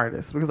as an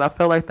artist because I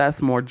feel like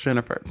that's more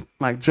Jennifer,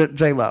 like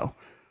J-Lo.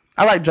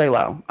 I like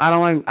J-Lo.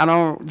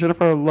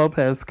 Jennifer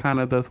Lopez kind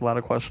of does a lot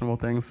of questionable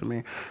things to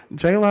me.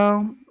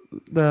 J-Lo,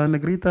 the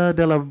Negrita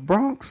de la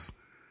Bronx,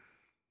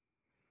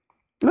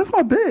 That's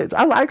my bitch.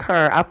 I like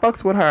her. I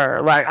fucks with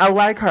her. Like, I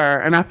like her.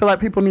 And I feel like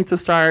people need to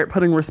start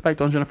putting respect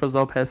on Jennifer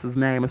Lopez's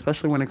name,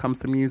 especially when it comes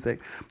to music.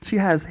 She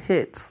has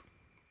hits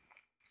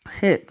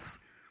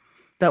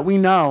that we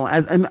know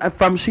as, and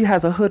from, she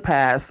has a hood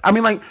pass. I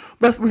mean, like,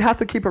 we have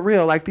to keep it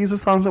real. Like, these are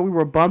songs that we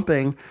were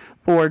bumping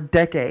for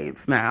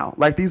decades now.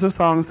 Like, these are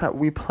songs that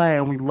we play,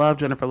 and we love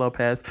Jennifer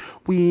Lopez.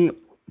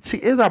 She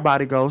is our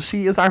body goals.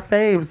 She is our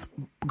faves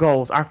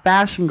goals, our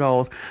fashion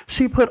goals.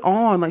 She put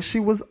on, like,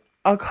 she was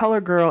a color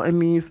girl in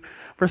these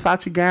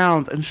Versace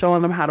gowns and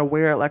showing them how to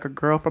wear it like a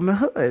girl from the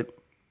hood.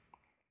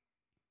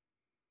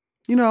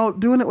 You know,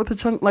 doing it with the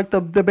chunk, like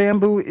the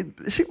bamboo.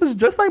 She was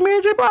just like Mary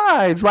J.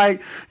 Blige.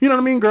 Like, you know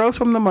what I mean? Girls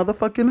from the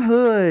motherfucking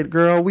hood.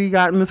 Girl, we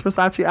got in this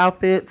Versace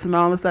outfits and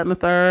all this, that, and the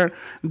third.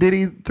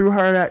 Diddy threw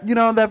her that, you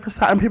know, that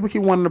Versace. And people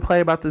keep wanting to play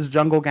about this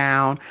jungle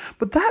gown.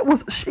 But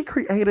she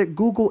created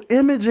Google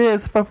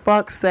Images, for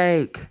fuck's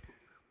sake.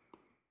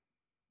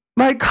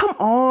 Like, come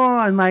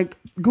on. Like,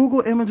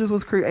 Google Images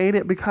was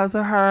created because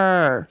of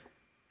her.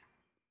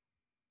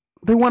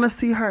 They want to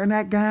see her in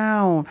that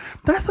gown.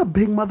 That's a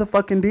big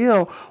motherfucking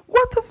deal.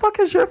 What the fuck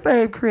is your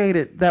fave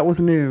created that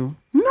was new?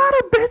 Not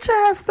a bitch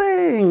ass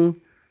thing.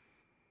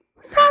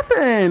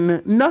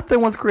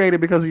 Nothing was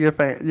created because of your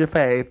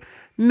fave.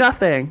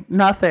 Nothing.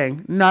 Not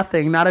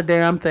a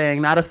damn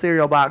thing. Not a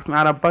cereal box.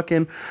 Not a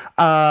fucking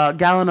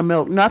gallon of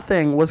milk.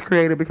 Nothing was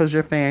created because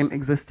your fan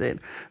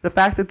existed. The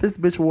fact that this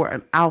bitch wore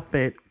an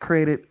outfit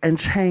created and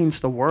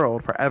changed the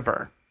world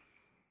forever.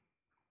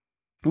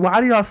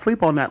 Why do y'all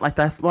sleep on that? Why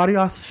do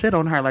y'all shit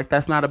on her like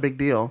that's not a big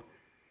deal?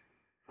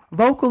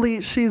 Vocally,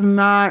 she's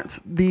not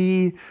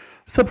the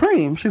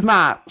supreme. She's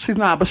not.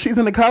 But she's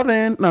in the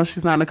coven. No,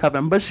 she's not in the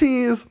coven. But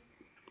she's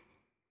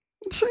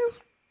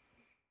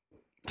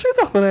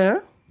over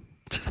there.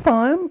 She's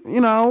fun.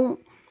 You know,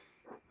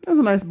 there's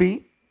a nice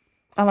beat.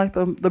 I like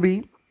the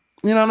beat.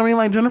 You know what I mean?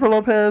 Like, Jennifer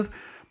Lopez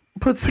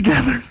puts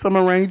together some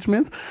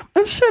arrangements.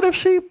 And shit,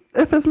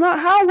 if it's not,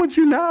 how would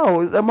you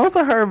know? Most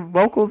of her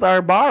vocals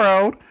are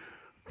borrowed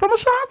from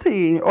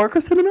Ashanti or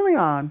Christina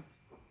Milian.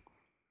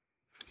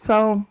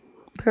 So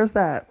there's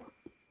that.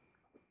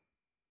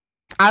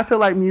 I feel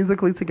like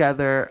musically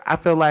together, I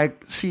feel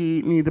like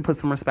she need to put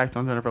some respect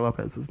on Jennifer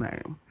Lopez's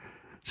name.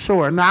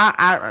 Sure,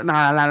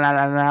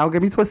 don't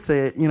get me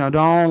twisted. You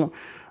know,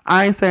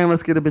 I ain't saying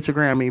let's get a bitch a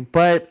Grammy,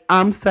 but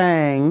I'm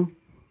saying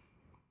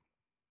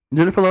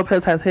Jennifer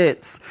Lopez has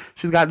hits.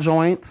 She's got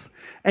joints,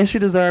 and she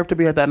deserved to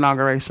be at that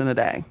inauguration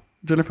today.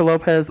 Jennifer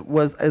Lopez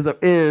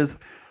is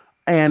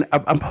an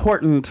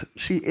important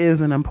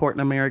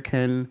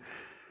American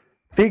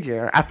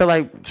figure. I feel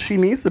like she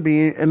needs to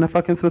be in the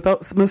fucking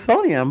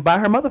Smithsonian by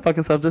her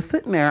motherfucking self, just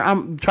sitting there.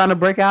 I'm trying to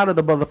break out of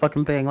the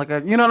motherfucking thing. Like,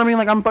 you know what I mean?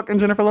 Like, I'm fucking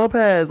Jennifer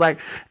Lopez. Like,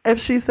 if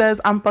she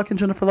says I'm fucking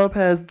Jennifer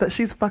Lopez, that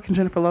she's fucking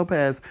Jennifer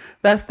Lopez.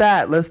 That's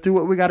that. Let's do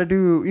what we got to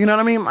do. You know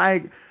what I mean?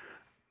 Like,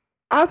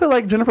 I feel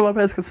like Jennifer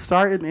Lopez could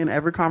start in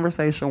every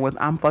conversation with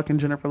I'm fucking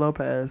Jennifer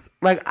Lopez.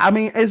 Like, I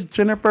mean, it's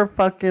Jennifer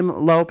fucking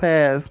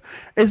Lopez.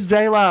 It's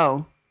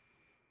J-Lo.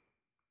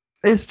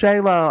 It's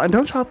J-Lo. And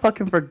don't y'all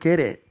fucking forget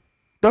it.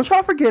 Don't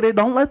y'all forget it.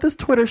 Don't let this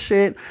Twitter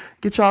shit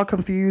get y'all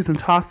confused and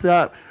tossed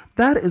up.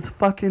 That is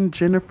fucking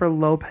Jennifer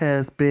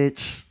Lopez,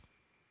 bitch.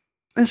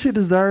 And she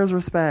deserves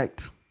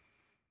respect.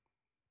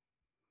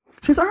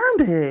 She's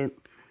earned it.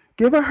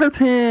 Give her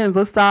 10s.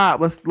 Let's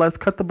stop. Let's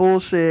cut the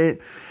bullshit.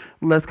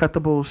 Let's cut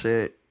the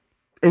bullshit.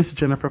 It's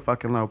Jennifer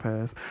fucking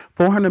Lopez.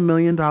 $400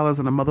 million in a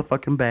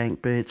motherfucking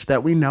bank, bitch,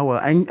 that we know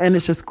of. And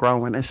it's just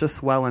growing. It's just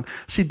swelling.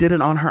 She did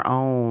it on her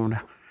own.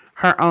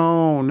 Her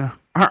own.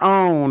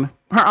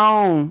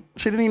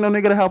 She didn't need no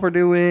nigga to help her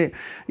do it.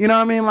 You know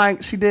what I mean?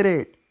 Like, she did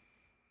it.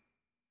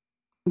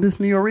 This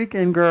New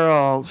Yorican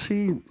girl,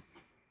 she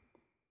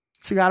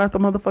got out the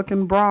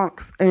motherfucking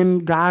Bronx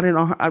and got it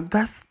on her.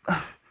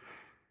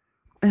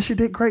 And she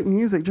did great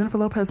music. Jennifer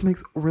Lopez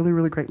makes really,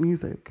 really great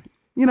music.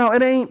 You know,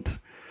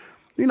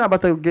 you're not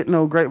about to get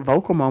no great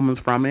vocal moments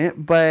from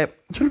it, but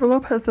Jennifer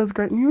Lopez does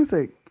great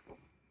music.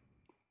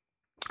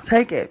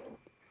 Take it.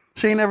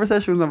 She ain't never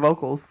said she was a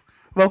vocalist.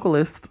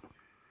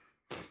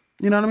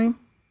 You know what I mean?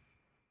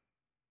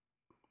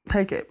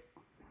 Take it.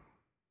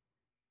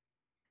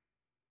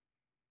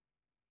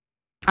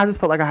 I just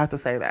felt like I have to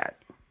say that.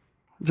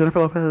 Jennifer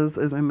Lopez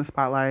is in the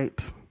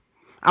spotlight.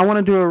 I want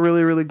to do a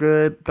really, really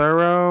good,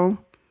 thorough.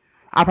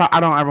 I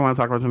don't ever want to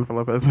talk about Jennifer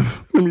Lopez in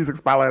the music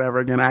spotlight ever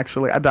again,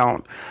 actually. I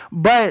don't.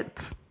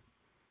 But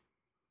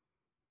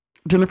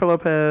Jennifer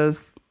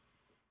Lopez,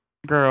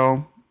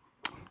 girl,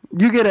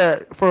 you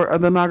get for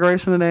the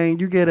inauguration today,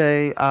 you get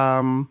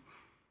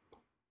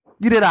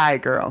you did all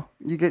right, girl.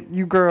 You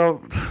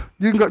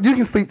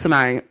can sleep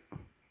tonight.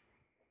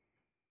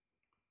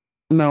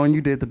 Knowing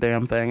you did the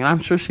damn thing. And I'm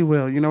sure she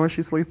will. You know where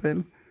she's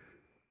sleeping?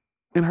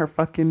 In her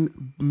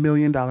fucking $1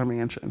 million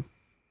mansion.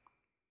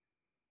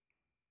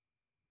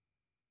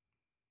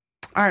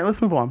 All right,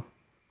 let's move on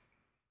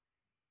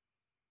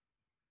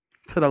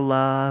to the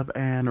love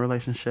and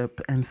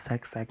relationship and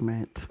sex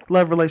segment.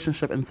 Love,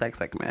 relationship, and sex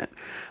segment.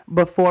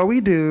 Before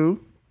we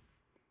do,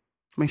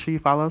 Make sure you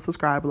follow,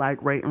 subscribe,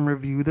 like, rate, and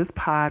review this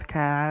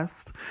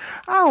podcast.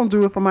 I don't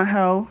do it for my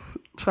health,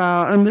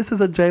 child. And this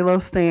is a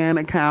JLo Stan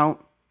account.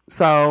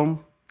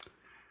 So,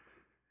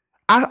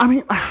 I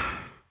mean,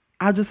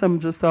 I just am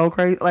just so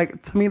crazy.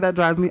 Like, to me, that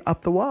drives me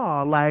up the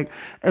wall. Like,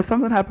 if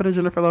something happened to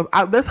Jennifer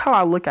Lopez, that's how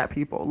I look at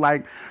people.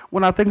 Like,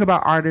 when I think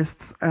about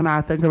artists and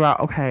I think about,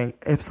 okay,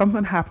 if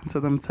something happened to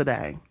them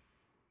today,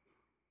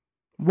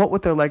 what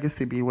would their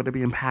legacy be? Would it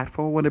be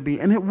impactful? Would it be?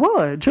 And it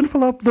would. Jennifer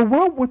Lopez, the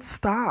world would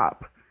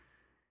stop.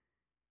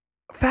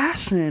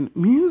 Fashion,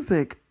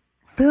 music,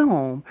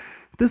 film,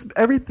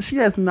 she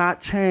has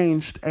not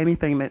changed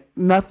anything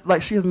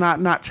she has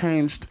not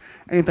changed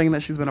anything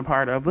that she's been a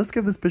part of. Let's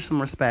give this bitch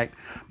some respect.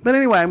 But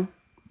anyway,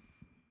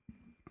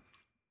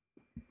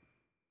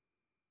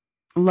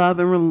 love,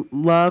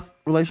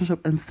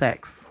 relationship, and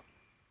sex.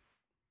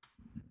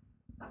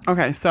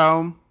 Okay,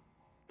 so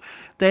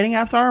dating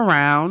apps are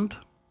around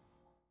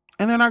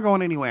and they're not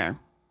going anywhere.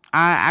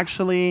 I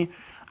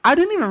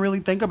didn't even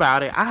really think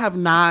about it. I have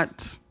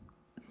not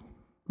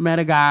met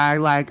a guy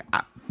like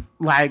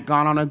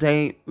gone on a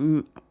date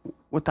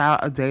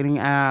without a dating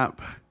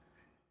app.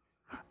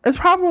 It's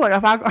probably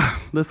like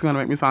this is gonna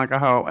make me sound like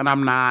a hoe, and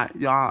I'm not,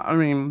 y'all. I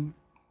mean,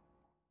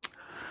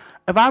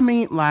 if I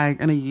meet like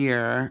in a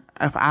year,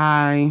 if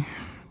I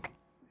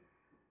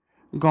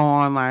go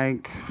on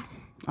like,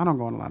 I don't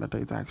go on a lot of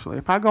dates actually.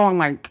 If I go on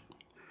like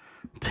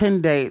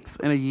 10 dates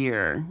in a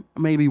year,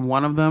 maybe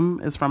one of them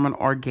is from an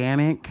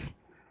organic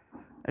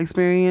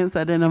experience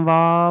that didn't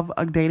involve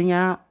a dating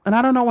app. And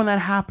I don't know when that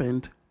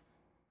happened.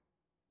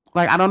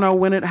 Like, I don't know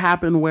when it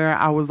happened where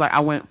I was like, I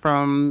went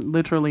from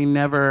literally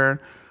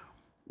never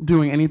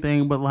doing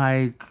anything but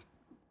like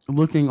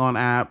looking on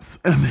apps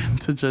and then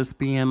to just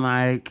being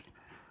like,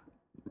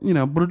 you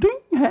know,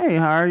 hey,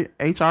 how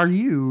are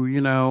you?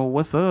 You know,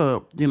 what's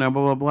up? You know,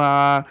 blah, blah,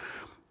 blah.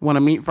 Want to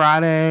meet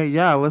Friday?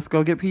 Yeah, let's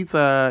go get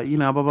pizza. You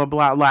know, blah, blah,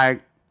 blah.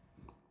 Like,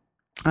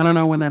 I don't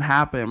know when that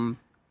happened.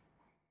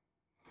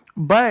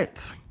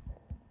 But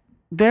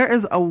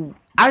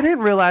I didn't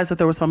realize that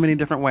there were so many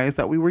different ways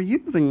that we were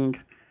using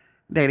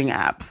dating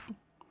apps.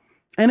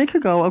 And it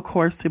could go, of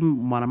course, to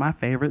one of my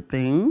favorite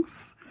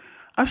things,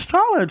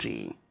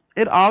 astrology.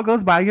 It all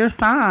goes by your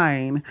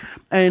sign.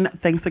 And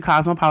thanks to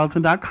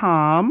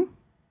cosmopolitan.com,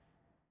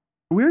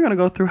 we're going to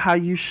go through how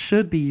you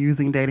should be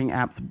using dating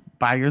apps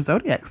by your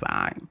zodiac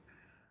sign.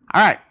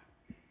 All right.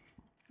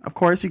 Of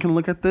course, you can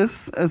look at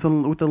this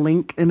with the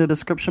link in the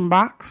description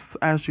box.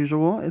 As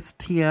usual, it's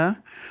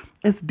Tia.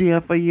 It's Dia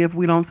for you if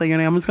we don't say your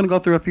name. I'm just going to go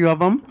through a few of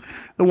them.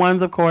 The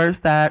ones, of course,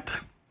 that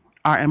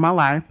are in my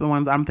life, the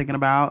ones I'm thinking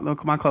about,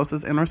 my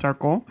closest inner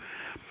circle.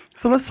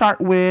 So let's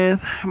start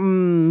with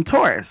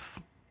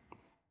Taurus.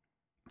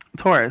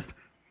 Taurus.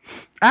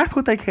 Ask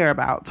what they care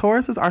about.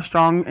 Tauruses are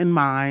strong in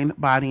mind,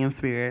 body, and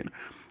spirit.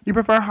 You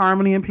prefer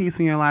harmony and peace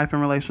in your life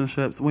and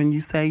relationships. When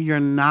you say you're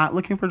not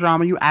looking for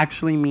drama, you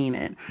actually mean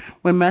it.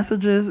 When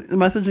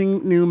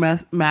messaging new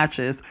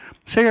matches,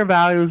 share your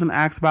values and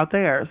ask about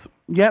theirs.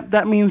 Yep,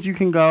 that means you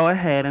can go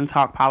ahead and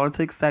talk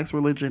politics, sex,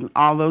 religion,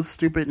 all those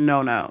stupid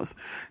no-nos.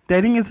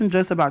 Dating isn't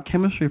just about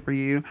chemistry for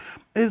you.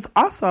 It's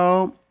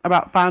also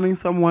about finding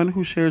someone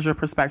who shares your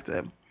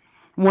perspective.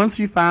 Once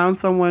you found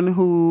someone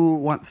who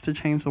wants to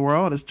change the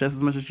world as just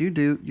as much as you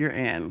do, you're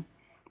in.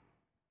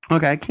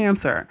 Okay,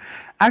 Cancer.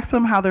 Ask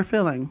them how they're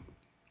feeling.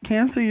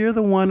 Cancer, you're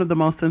the one of the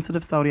most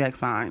sensitive zodiac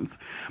signs.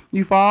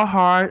 You fall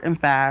hard and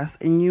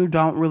fast, and you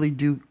don't really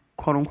do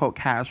quote-unquote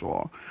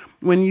casual.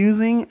 When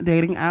using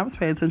dating apps,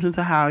 pay attention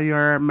to how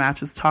your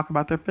matches talk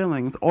about their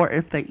feelings, or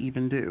if they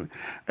even do.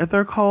 If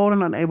they're cold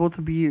and unable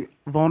to be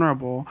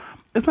vulnerable,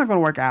 it's not going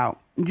to work out.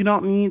 You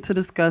don't need to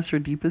discuss your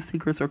deepest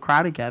secrets or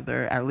cry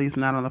together, at least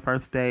not on the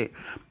first date,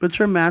 but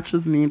your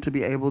matches need to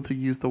be able to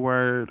use the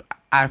word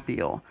I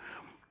feel.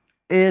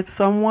 If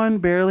someone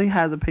barely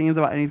has opinions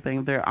about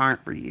anything, they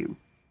aren't for you.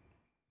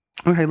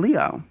 Okay,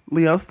 Leo.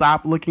 Leo,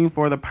 stop looking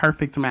for the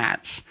perfect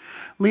match.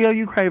 Leo,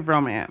 you crave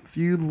romance.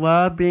 You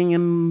love being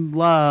in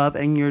love,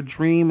 and your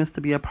dream is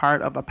to be a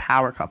part of a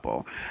power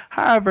couple.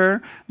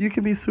 However, you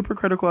can be super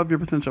critical of your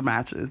potential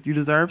matches. You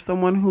deserve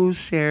someone who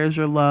shares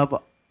your love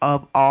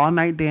of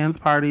all-night dance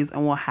parties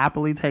and will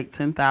happily take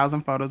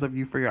 10,000 photos of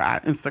you for your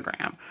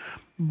Instagram.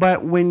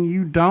 But when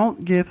you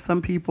don't give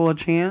some people a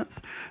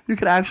chance, you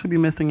could actually be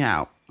missing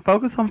out.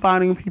 Focus on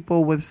finding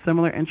people with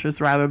similar interests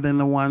rather than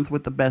the ones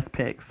with the best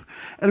picks.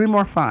 It'll be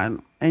more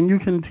fun, and you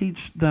can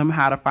teach them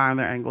how to find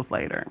their angles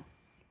later.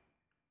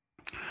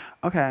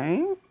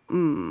 Okay.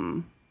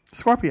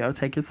 Scorpio,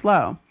 take it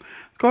slow.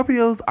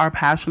 Scorpios are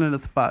passionate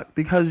as fuck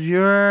because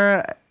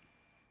you're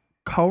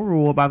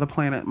co-ruled by the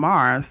planet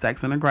Mars,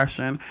 sex and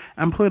aggression,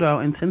 and Pluto,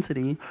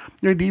 intensity.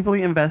 You're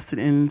deeply invested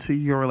into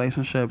your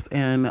relationships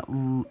and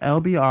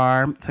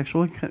LBR,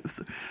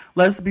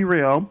 let's be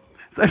real,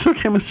 sexual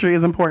chemistry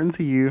is important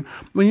to you.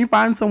 When you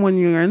find someone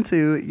you're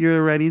into,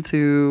 you're ready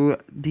to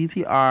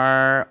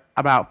DTR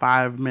about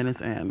 5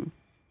 minutes in.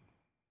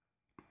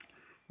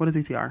 What is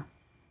DTR?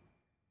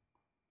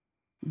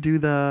 Do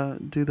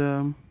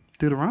the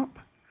rump.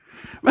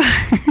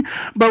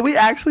 But we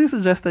actually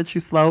suggest that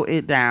you slow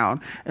it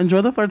down.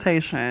 Enjoy the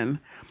flirtation.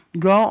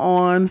 Go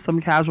on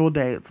some casual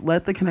dates.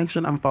 Let the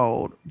connection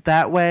unfold.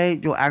 That way,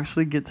 you'll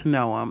actually get to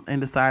know them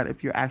and decide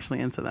if you're actually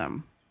into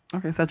them.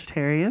 Okay,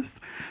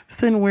 Sagittarius.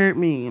 Send weird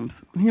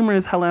memes. Humor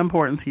is hella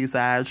important to you,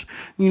 Sag.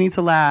 You need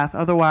to laugh.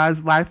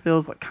 Otherwise, life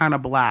feels like kind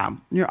of blah.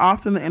 You're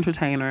often the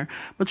entertainer,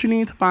 but you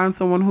need to find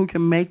someone who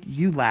can make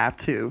you laugh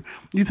too.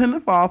 You tend to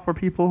fall for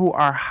people who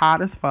are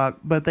hot as fuck,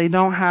 but they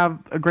don't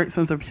have a great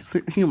sense of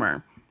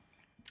humor.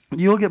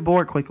 You'll get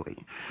bored quickly.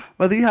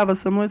 Whether you have a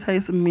similar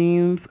taste in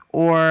memes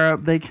or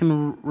they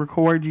can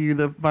record you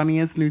the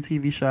funniest new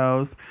TV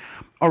shows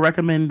or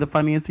recommend the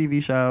funniest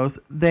TV shows,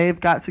 they've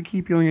got to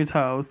keep you on your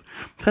toes.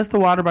 Test the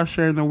water by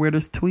sharing the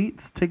weirdest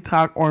tweets,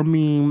 TikTok, or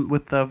meme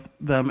with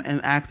them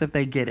and ask if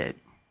they get it.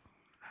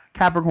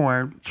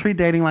 Capricorn, treat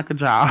dating like a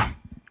job.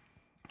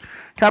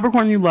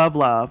 Capricorn, you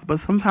love, but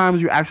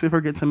sometimes you actually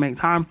forget to make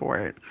time for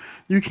it.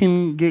 You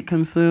can get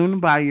consumed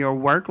by your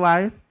work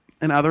life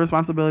and other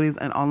responsibilities,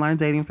 and online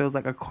dating feels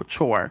like a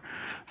chore.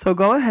 So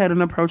go ahead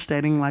and approach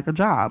dating like a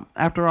job.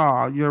 After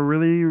all, you're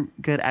really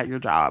good at your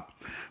job.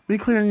 Be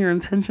clear in your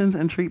intentions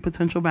and treat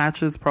potential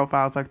matches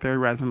profiles like their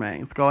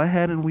resumes. Go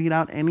ahead and weed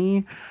out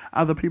any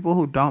other people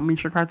who don't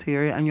meet your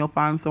criteria, and you'll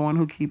find someone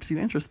who keeps you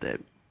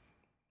interested.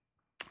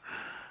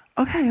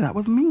 Okay, that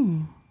was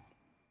me.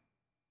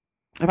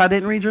 If I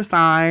didn't read your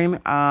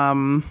sign,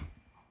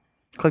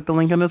 click the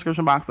link in the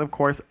description box, of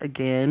course,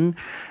 again.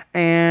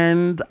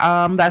 And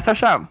that's our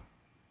show.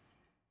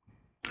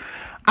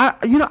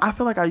 I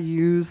feel like I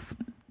use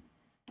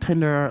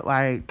Tinder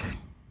like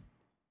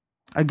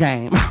a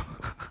game.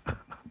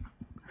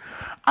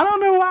 I don't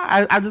know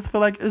why. I just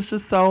feel like it's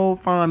just so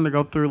fun to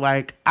go through.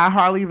 Like, I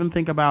hardly even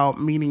think about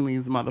meeting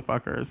these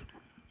motherfuckers.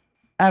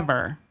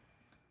 Ever.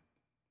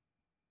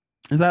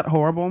 Is that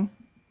horrible?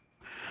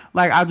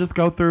 Like, I just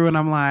go through and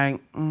I'm like,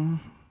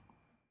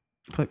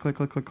 click.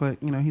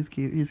 You know, he's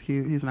cute.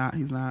 He's not.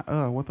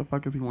 Oh, what the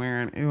fuck is he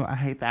wearing? Ew, I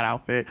hate that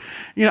outfit.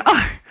 You know,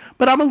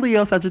 but I'm a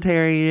Leo,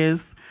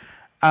 Sagittarius,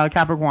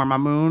 Capricorn. My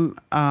moon,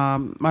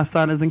 my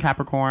sun is in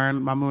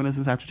Capricorn. My moon is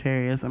in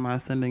Sagittarius, and my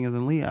ascending is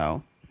in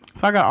Leo.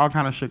 So I got all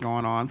kind of shit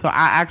going on. So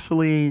I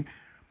actually,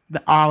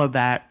 all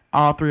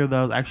three of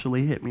those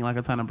actually hit me like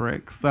a ton of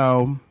bricks.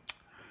 So,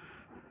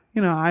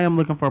 you know, I am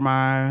looking for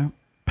my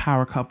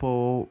power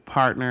couple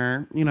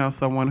partner, you know,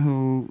 someone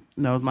who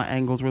knows my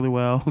angles really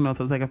well, who knows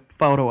how to take a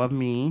photo of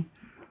me,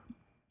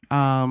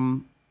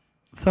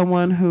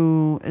 someone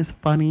who is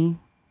funny,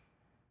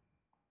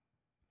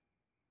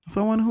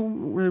 someone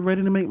who is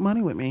ready to make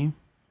money with me.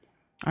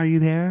 Are you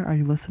there? Are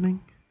you listening?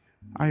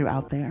 Are you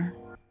out there?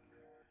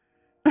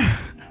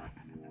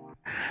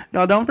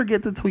 Y'all don't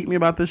forget to tweet me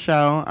about the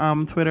show.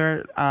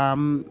 Twitter,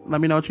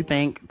 let me know what you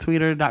think.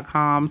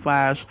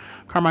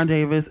 Twitter.com/Carmine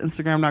Davis,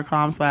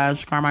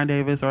 Instagram.com/Carmine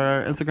Davis,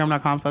 or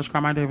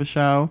Instagram.com/Carmine Davis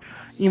Show.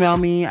 Email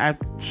me at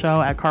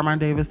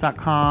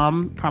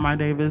show@CarmineDavis.com. Carmine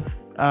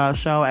Davis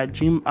show at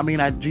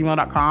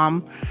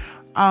gmail.com.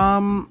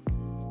 I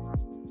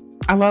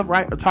love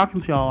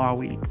talking to y'all all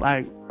week.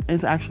 Like,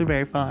 it's actually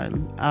very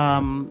fun.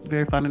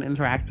 Very fun and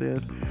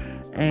interactive.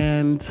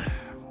 And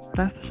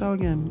that's the show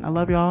again. I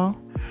love y'all.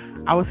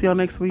 I will see y'all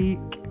next week,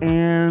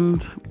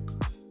 and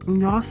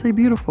y'all stay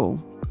beautiful.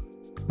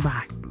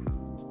 Bye.